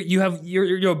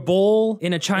you're a bowl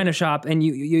in a china shop and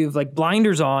you have like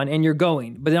blinders on and you're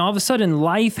going. But then all of a sudden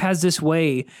life has this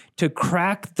way to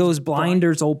crack those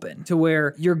blinders open to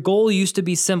where your goal used to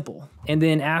be simple. And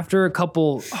then after a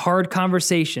couple hard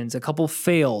conversations, a couple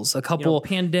fails, a couple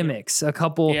pandemics, a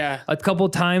couple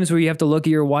times where you have to look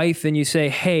at your wife and you say,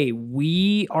 hey,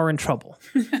 we are in trouble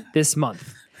this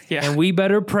month. And we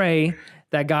better pray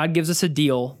that God gives us a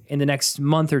deal in the next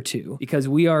month or two, because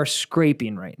we are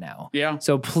scraping right now. Yeah.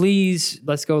 So please,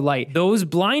 let's go light. Those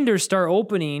blinders start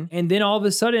opening, and then all of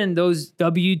a sudden, those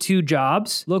W-2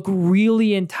 jobs look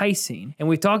really enticing. And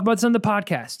we've talked about this on the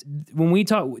podcast. When we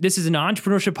talk, this is an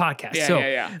entrepreneurship podcast.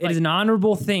 It is an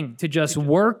honorable thing to just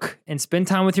work and spend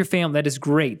time with your family. That is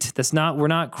great. We're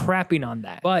not crapping on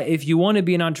that. But if you want to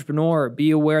be an entrepreneur,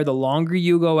 be aware the longer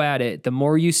you go at it, the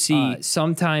more you see,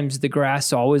 sometimes the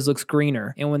grass always looks greener.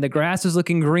 And when the grass is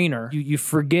looking greener, you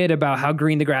forget about how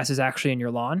green the grass is actually in your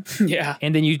lawn.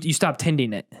 And then you stop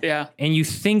tending it. And you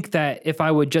think that if I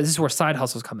would just, this is where side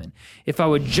hustles come in. If I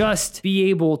would just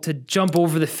be able to jump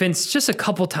over the fence just a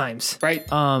couple times. Right.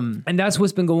 And that's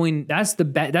what's been going, that's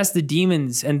the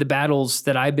demons and the battles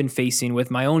that I've been facing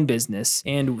with my own business.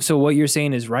 And so what you're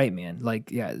saying is right, man.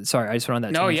 Like, sorry, I just went on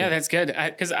that. No, that's good.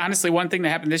 Because honestly, one thing that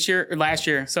happened last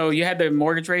year, so you had the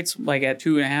mortgage rates like at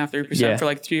 2.5%, 3% for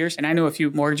like 2 years. And I knew a few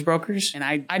mortgage brokers, and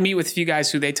I meet with a few guys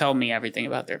who they tell me everything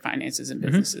about their finances and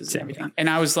businesses and everything. And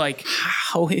I was like,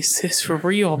 how is this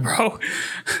real, bro?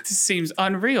 This seems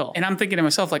unreal. And I'm thinking to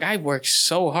myself, like, I worked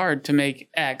so hard to make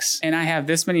X, and I have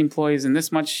this many employees and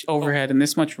this much overhead and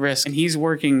this much risk, and he's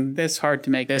working this hard to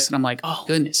make this. And I'm like, oh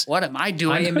goodness, what am I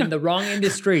doing? I am in the wrong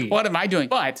industry. What am I doing?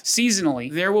 But seasonally,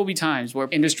 there will be times where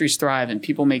industries thrive and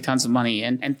people make tons of money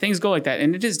and things go like that.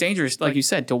 And it is dangerous, like you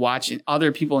said, to watch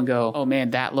other people and go, oh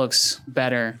man, that looks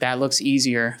better, that looks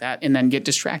easier, and then get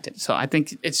distracted. So I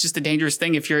think it's just a dangerous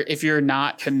thing if you're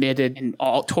not committed and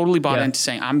all totally bought into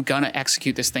saying, I'm gonna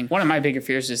execute this thing. One of my bigger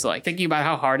fears is like thinking about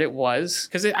how hard it was,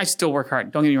 because I still work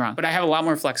hard, don't get me wrong, but I have a lot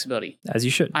more flexibility. As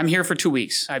you should. I'm here for 2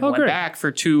 weeks. I went back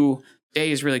for 2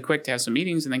 days really quick to have some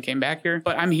meetings and then came back here.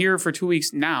 But I'm here for 2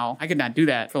 weeks now. I could not do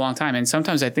that for a long time. And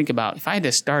sometimes I think about, if I had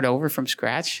to start over from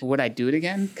scratch, would I do it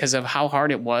again? Because of how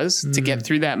hard it was to get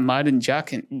through that mud and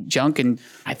junk. And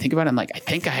I think about it, I'm like, I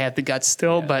think I had the guts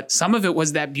still, but some of it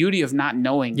was that beauty of not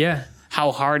knowing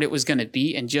how hard it was going to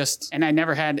be. And I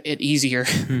never had it easier.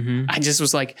 I just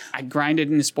was like, I grinded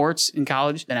into sports in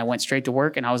college. Then I went straight to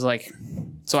work and I was like,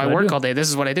 so I work all day. This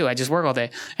is what I do. I just work all day.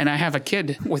 And I have a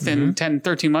kid within 10,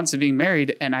 13 months of being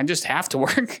married, and I just have to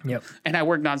work. And I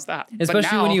work nonstop.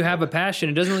 Especially when you have a passion,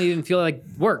 it doesn't really even feel like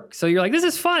work. So you're like, this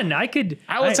is fun. I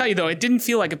will tell you though, it didn't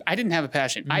feel like I didn't have a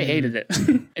passion. I hated it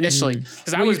initially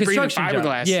because I was breathing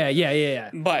fiberglass. Yeah.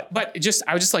 But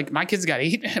I was just like, my kids got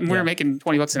 8 and we were making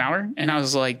 $20 an hour. And I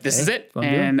was like, this is it.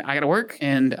 And I got to work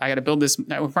and I got to build this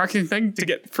network marketing thing to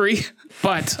get free.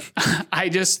 But I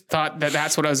just thought that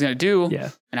that's what I was going to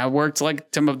do. And I worked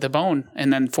like to the bone.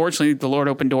 And then fortunately, the Lord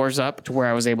opened doors up to where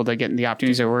I was able to get in the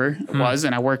opportunities I was.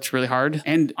 And I worked really hard.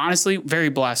 And honestly, very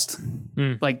blessed.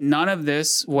 Like none of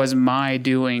this was my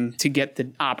doing to get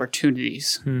the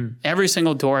opportunities. Every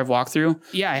single door I've walked through,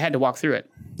 I had to walk through it.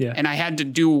 And I had to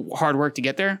do hard work to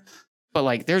get there. But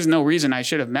like, there's no reason I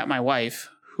should have met my wife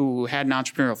who had an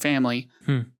entrepreneurial family,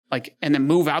 like, and then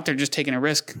move out there just taking a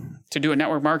risk to do a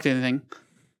network marketing thing.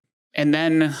 And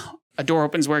then a door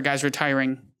opens where a guy's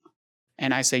retiring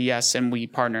and I say yes, and we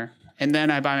partner. And then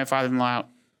I buy my father-in-law out.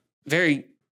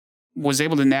 Was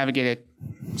able to navigate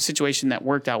a situation that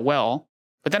worked out well.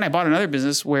 But then I bought another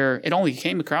business where it only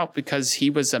came about because he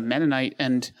was a Mennonite,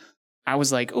 and I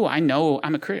was like, oh, I know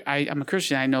I'm a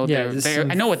Christian. I know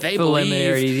I know what they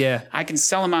believe. Yeah. I can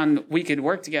sell them on, we could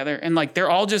work together. And like, they're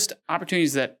all just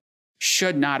opportunities that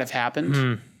should not have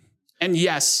happened. And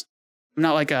yes, I'm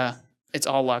not like it's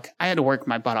all luck. I had to work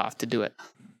my butt off to do it.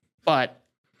 But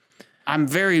I'm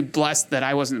very blessed that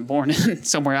I wasn't born in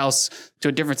somewhere else to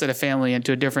a different set of family and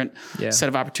to a different set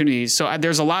of opportunities. So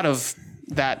there's a lot of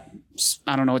that,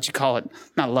 I don't know what you call it,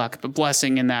 not luck, but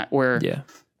blessing in that, where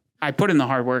I put in the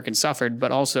hard work and suffered,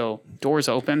 but also doors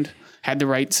opened, had the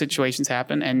right situations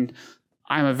happen. And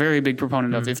I'm a very big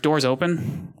proponent of, if doors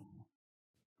open,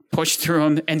 push through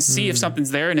them and see if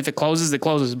something's there. And if it closes, it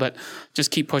closes, but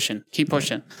just keep pushing.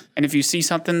 And if you see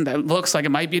something that looks like it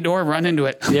might be a door, run into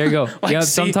it. There you go. Like,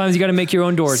 sometimes you got to make your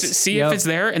own doors. See if it's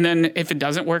there. And then if it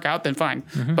doesn't work out, then fine.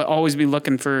 But always be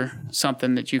looking for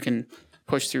something that you can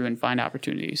push through and find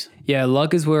opportunities. Yeah.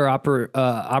 Luck is where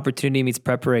opportunity meets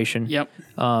preparation. Yep.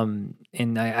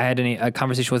 And I had a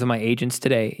conversation with one of my agents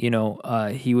today.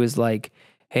 He was like,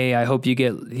 hey,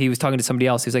 he was talking to somebody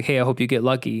else. He was like, hey, I hope you get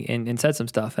lucky, and said some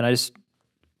stuff. And I just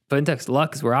put in text,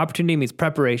 luck is where opportunity meets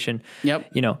preparation.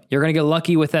 Yep. You're going to get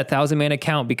lucky with that 1,000-man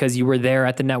account because you were there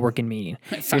at the networking meeting.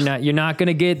 You're not going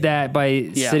to get that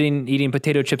by sitting, eating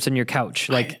potato chips on your couch.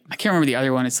 Like, I can't remember the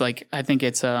other one. It's like, I think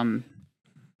it's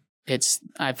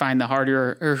I find the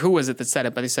harder, or who was it that said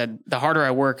it? But they said, the harder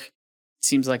I work, it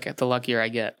seems like the luckier I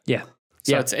get. Yeah.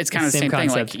 So it's kind of the same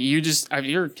concept. Thing. Like,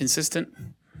 you're consistent.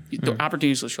 The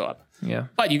opportunities will show up. Yeah.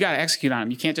 But you got to execute on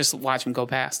them. You can't just watch them go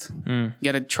past. You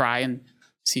got to try and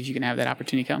see if you can have that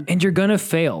opportunity come. And you're going to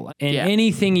fail. And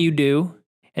anything you do,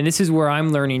 and this is where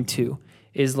I'm learning too,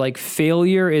 is like,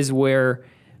 failure is where,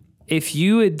 if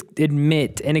you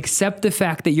admit and accept the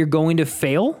fact that you're going to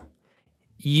fail,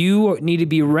 you need to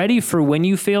be ready for when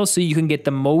you fail so you can get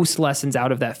the most lessons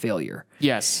out of that failure.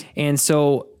 Yes. And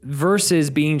so versus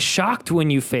being shocked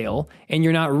when you fail and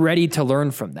you're not ready to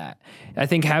learn from that. I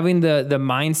think having the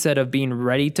mindset of being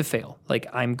ready to fail, like,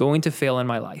 I'm going to fail in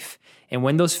my life. And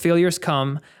when those failures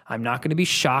come, I'm not going to be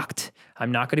shocked.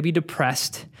 I'm not going to be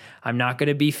depressed. I'm not going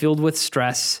to be filled with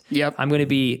stress. Yep. I'm going to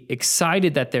be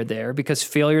excited that they're there, because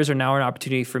failures are now an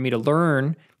opportunity for me to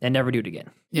learn and never do it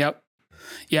again. Yep.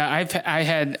 Yeah,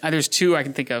 there's two I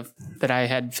can think of that I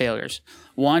had failures.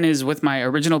 One is with my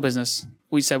original business.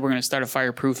 We said we're going to start a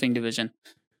fireproofing division.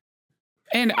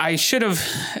 And I should have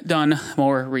done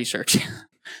more research.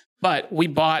 But we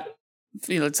bought,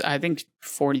 I think,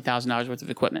 $40,000 worth of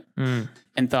equipment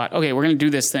and thought, okay, we're going to do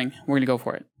this thing. We're going to go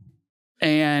for it.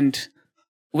 And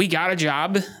we got a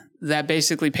job that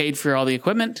basically paid for all the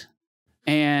equipment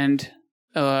and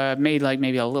made like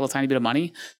maybe a little tiny bit of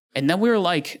money. And then we were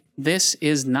like, this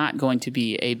is not going to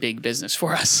be a big business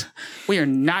for us. We are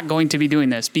not going to be doing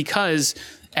this, because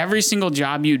every single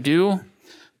job you do,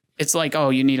 it's like, oh,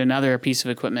 you need another piece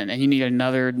of equipment and you need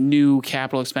another new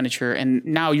capital expenditure. And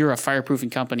now you're a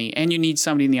fireproofing company and you need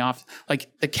somebody in the office. Like,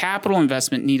 the capital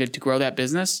investment needed to grow that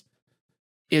business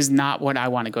is not what I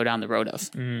want to go down the road of.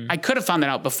 I could have found that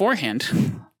out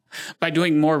beforehand by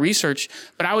doing more research,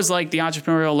 but I was like, the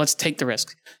entrepreneurial, let's take the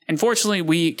risk. And fortunately,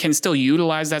 we can still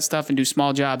utilize that stuff and do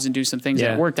small jobs and do some things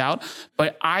that worked out.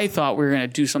 But I thought we were going to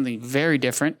do something very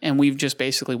different. And we've just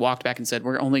basically walked back and said,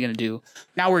 we're only going to do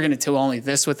only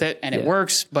this with it. And it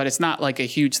works, but it's not like a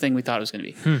huge thing we thought it was going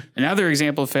to be. Another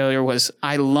example of failure was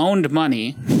I loaned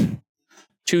money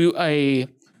to a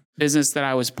business that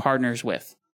I was partners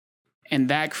with. And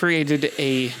that created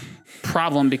a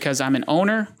problem because I'm an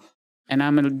owner and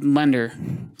I'm a lender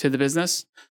to the business.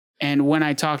 And when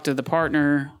I talked to the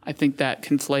partner, I think that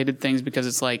conflated things, because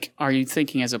it's like, are you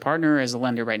thinking as a partner or as a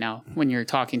lender right now when you're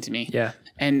talking to me? Yeah.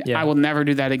 And I will never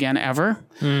do that again, ever.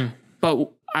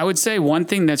 But I would say one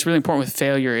thing that's really important with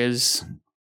failure is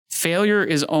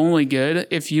only good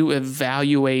if you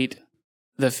evaluate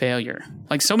the failure.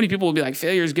 Like, so many people will be like,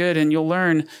 failure is good and you'll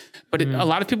learn. But a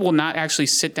lot of people will not actually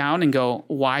sit down and go,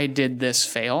 why did this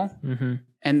fail?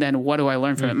 And then what do I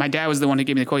learn from it? My dad was the one who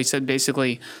gave me the quote. He said,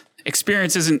 basically,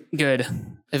 experience isn't good.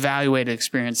 Evaluated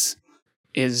experience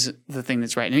is the thing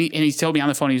that's right. And he told me on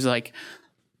the phone, he was like,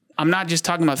 I'm not just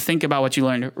talking about think about what you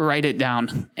learned, write it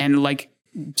down and like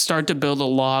start to build a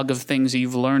log of things that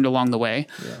you've learned along the way.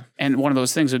 And one of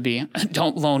those things would be,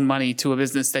 don't loan money to a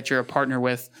business that you're a partner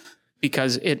with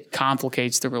because it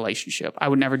complicates the relationship. I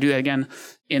would never do that again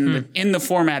in the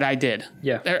format I did.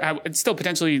 Yeah. I would still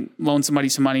potentially loan somebody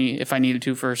some money if I needed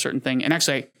to for a certain thing. And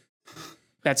actually,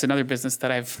 that's another business that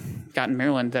I've got in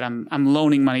Maryland that I'm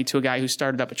loaning money to a guy who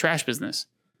started up a trash business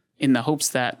in the hopes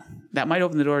that might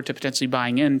open the door to potentially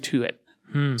buying into it.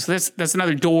 So that's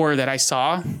another door that I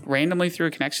saw randomly through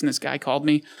a connection. This guy called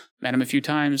me, met him a few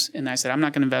times, and I said, I'm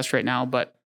not going to invest right now,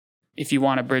 but if you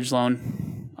want a bridge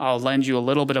loan, I'll lend you a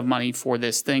little bit of money for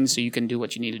this thing so you can do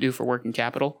what you need to do for working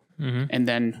capital. And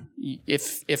then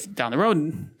if down the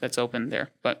road that's open there,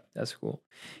 but that's cool.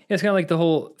 Yeah, it's kind of like the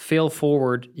whole fail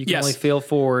forward. You can only fail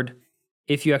forward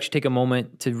if you actually take a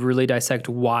moment to really dissect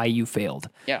why you failed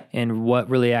and what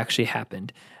really actually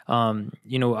happened.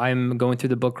 You know, I'm going through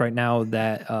the book right now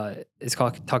that is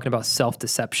talking about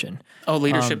self-deception. Oh,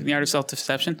 Leadership in the Art of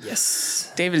Self-Deception?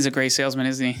 Yes. David is a great salesman,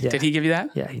 isn't he? Yeah. Did he give you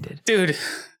that? Yeah, he did. Dude,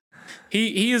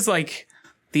 he is like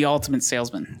the ultimate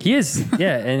salesman. He is,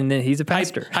 yeah, and he's a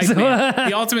pastor. Hype man.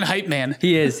 The ultimate hype man.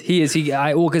 He is.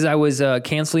 Because I was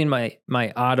canceling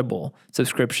my Audible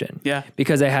subscription. Yeah.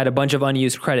 Because I had a bunch of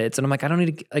unused credits, and I'm like, I don't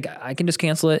need to. Like, I can just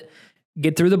cancel it,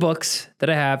 get through the books that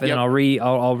I have, and then I'll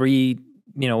read,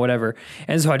 you know, whatever.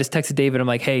 And so I just texted David. I'm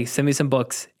like, hey, send me some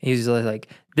books. He's like,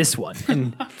 this one,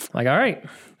 and I'm like, all right,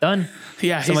 done.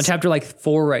 Yeah. So I'm on chapter like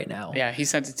 4 right now. Yeah, he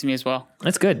sent it to me as well.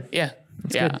 That's good. Yeah.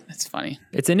 Good. It's funny.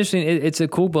 It's interesting. It's a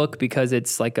cool book because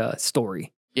it's like a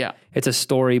story. Yeah. It's a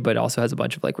story, but also has a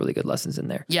bunch of like really good lessons in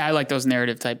there. Yeah, I like those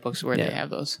narrative type books where they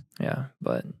have those. Yeah,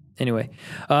 but anyway.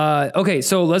 Okay,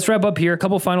 so let's wrap up here. A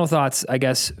couple final thoughts, I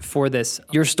guess, for this.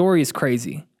 Your story is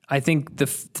crazy. I think the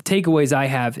takeaways I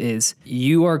have is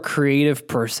you are a creative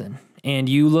person and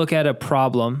you look at a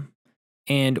problem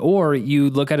or you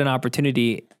look at an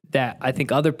opportunity that I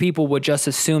think other people would just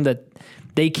assume that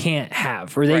they can't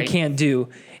have or they can't do.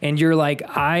 And you're like,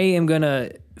 I am going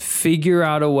to figure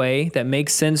out a way that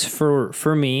makes sense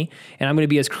for me. And I'm going to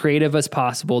be as creative as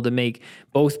possible to make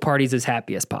both parties as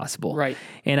happy as possible. Right.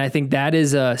 And I think that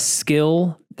is a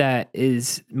skill that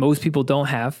most people don't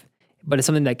have, but it's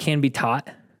something that can be taught.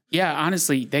 Yeah,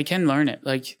 honestly, they can learn it.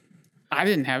 Like, I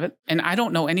didn't have it. And I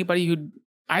don't know anybody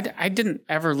I didn't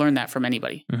ever learn that from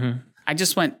anybody. Mm-hmm. I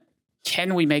just went,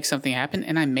 can we make something happen?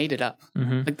 And I made it up.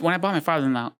 Mm-hmm. Like when I bought my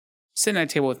father-in-law, sitting at a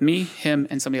table with me, him,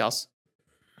 and somebody else.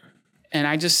 And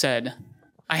I just said,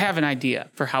 I have an idea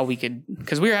for how we could,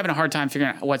 because we were having a hard time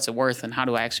figuring out what's it worth and how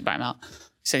do I actually buy them out.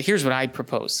 He said, here's what I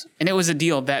propose. And it was a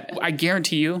deal that I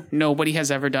guarantee you, nobody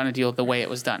has ever done a deal the way it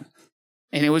was done.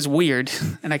 And it was weird,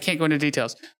 and I can't go into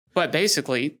details. But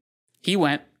basically, he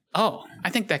went, oh, I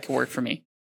think that could work for me.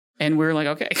 And we were like,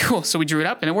 okay, cool. So we drew it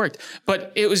up and it worked.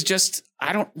 But it was just,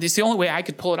 it's the only way I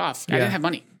could pull it off. I didn't have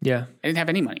money. Yeah. I didn't have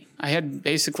any money. I had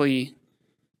basically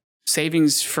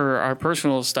savings for our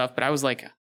personal stuff, but I was like,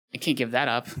 I can't give that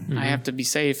up. Mm-hmm. I have to be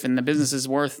safe and the business is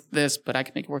worth this, but I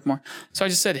can make it worth more. So I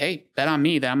just said, hey, bet on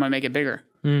me that I'm going to make it bigger.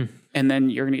 And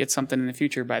then you're going to get something in the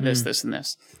future by this, this, and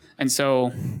this. And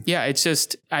so, yeah, it's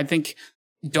just, I think,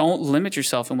 don't limit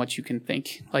yourself in what you can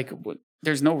think. Like,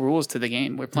 there's no rules to the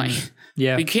game we're playing.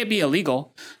 Yeah. You can't be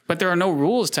illegal, but there are no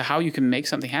rules to how you can make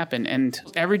something happen. And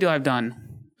every deal I've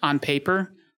done on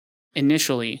paper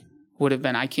initially would have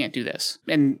been, I can't do this.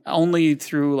 And only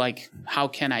through like, how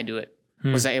can I do it?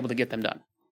 Was I able to get them done?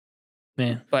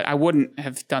 Man. But I wouldn't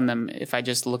have done them if I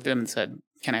just looked at them and said,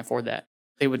 can I afford that?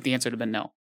 The answer would have been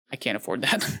no, I can't afford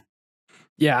that.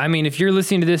 Yeah. I mean, if you're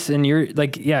listening to this and you're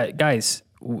like, yeah, guys,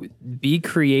 be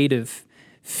creative.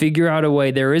 Figure out a way.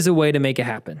 There is a way to make it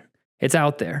happen. It's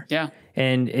out there. Yeah.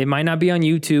 And it might not be on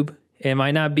YouTube. It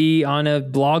might not be on a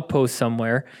blog post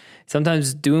somewhere.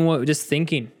 Sometimes just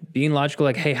thinking, being logical,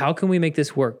 like, hey, how can we make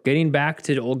this work? Getting back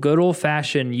to good old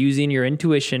fashioned, using your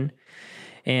intuition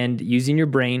and using your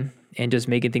brain and just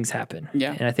making things happen.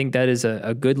 Yeah. And I think that is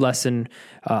a good lesson,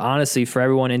 honestly, for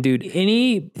everyone. And dude,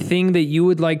 anything that you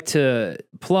would like to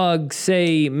plug,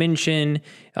 say, mention,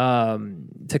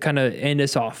 to kind of end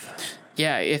us off?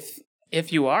 Yeah,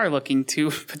 if you are looking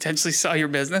to potentially sell your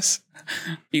business,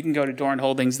 you can go to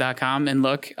doranholdings.com and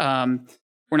look.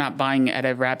 We're not buying at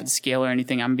a rapid scale or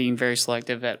anything. I'm being very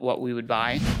selective at what we would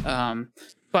buy.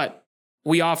 But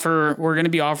we're going to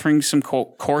be offering some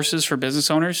courses for business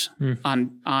owners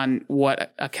on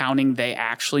what accounting they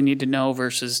actually need to know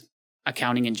versus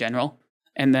accounting in general.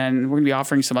 And then we're going to be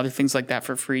offering some other things like that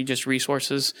for free, just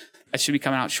resources that should be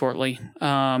coming out shortly.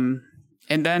 And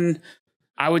then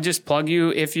I would just plug you,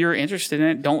 if you're interested in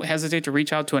it, don't hesitate to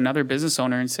reach out to another business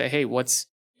owner and say, hey,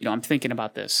 I'm thinking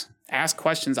about this. Ask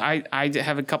questions. I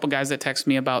have a couple guys that text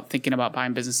me about thinking about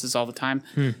buying businesses all the time.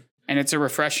 And it's a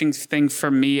refreshing thing for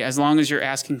me, as long as you're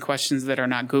asking questions that are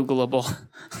not Googleable.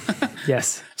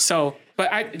 Yes. So,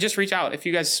 but I just reach out. If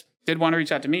you guys did want to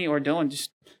reach out to me or Dylan,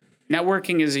 just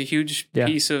networking is a huge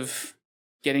piece of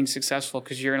getting successful,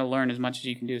 because you're going to learn as much as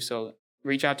you can do. So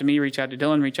reach out to me, reach out to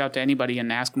Dylan, reach out to anybody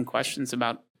and ask them questions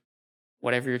about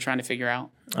whatever you're trying to figure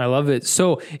out. I love it.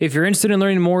 So if you're interested in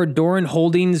learning more, Doran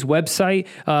Holdings website,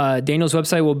 Daniel's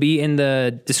website will be in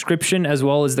the description as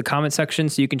well as the comment section.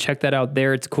 So you can check that out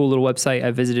there. It's a cool little website.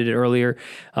 I visited it earlier.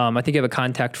 I think you have a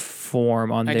contact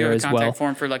form on there as well. I do a contact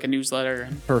form for like a newsletter.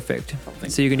 Perfect.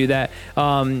 So you can do that.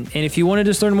 And if you want to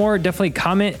just learn more, definitely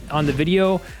comment on the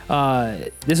video.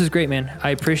 This was great, man.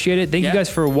 I appreciate it. Thank you guys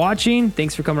for watching.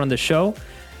 Thanks for coming on the show.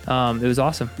 It was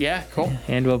awesome. Yeah, cool.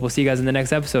 And we'll see you guys in the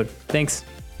next episode. Thanks.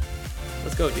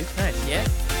 Let's go, dude. Nice. Yeah,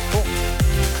 cool.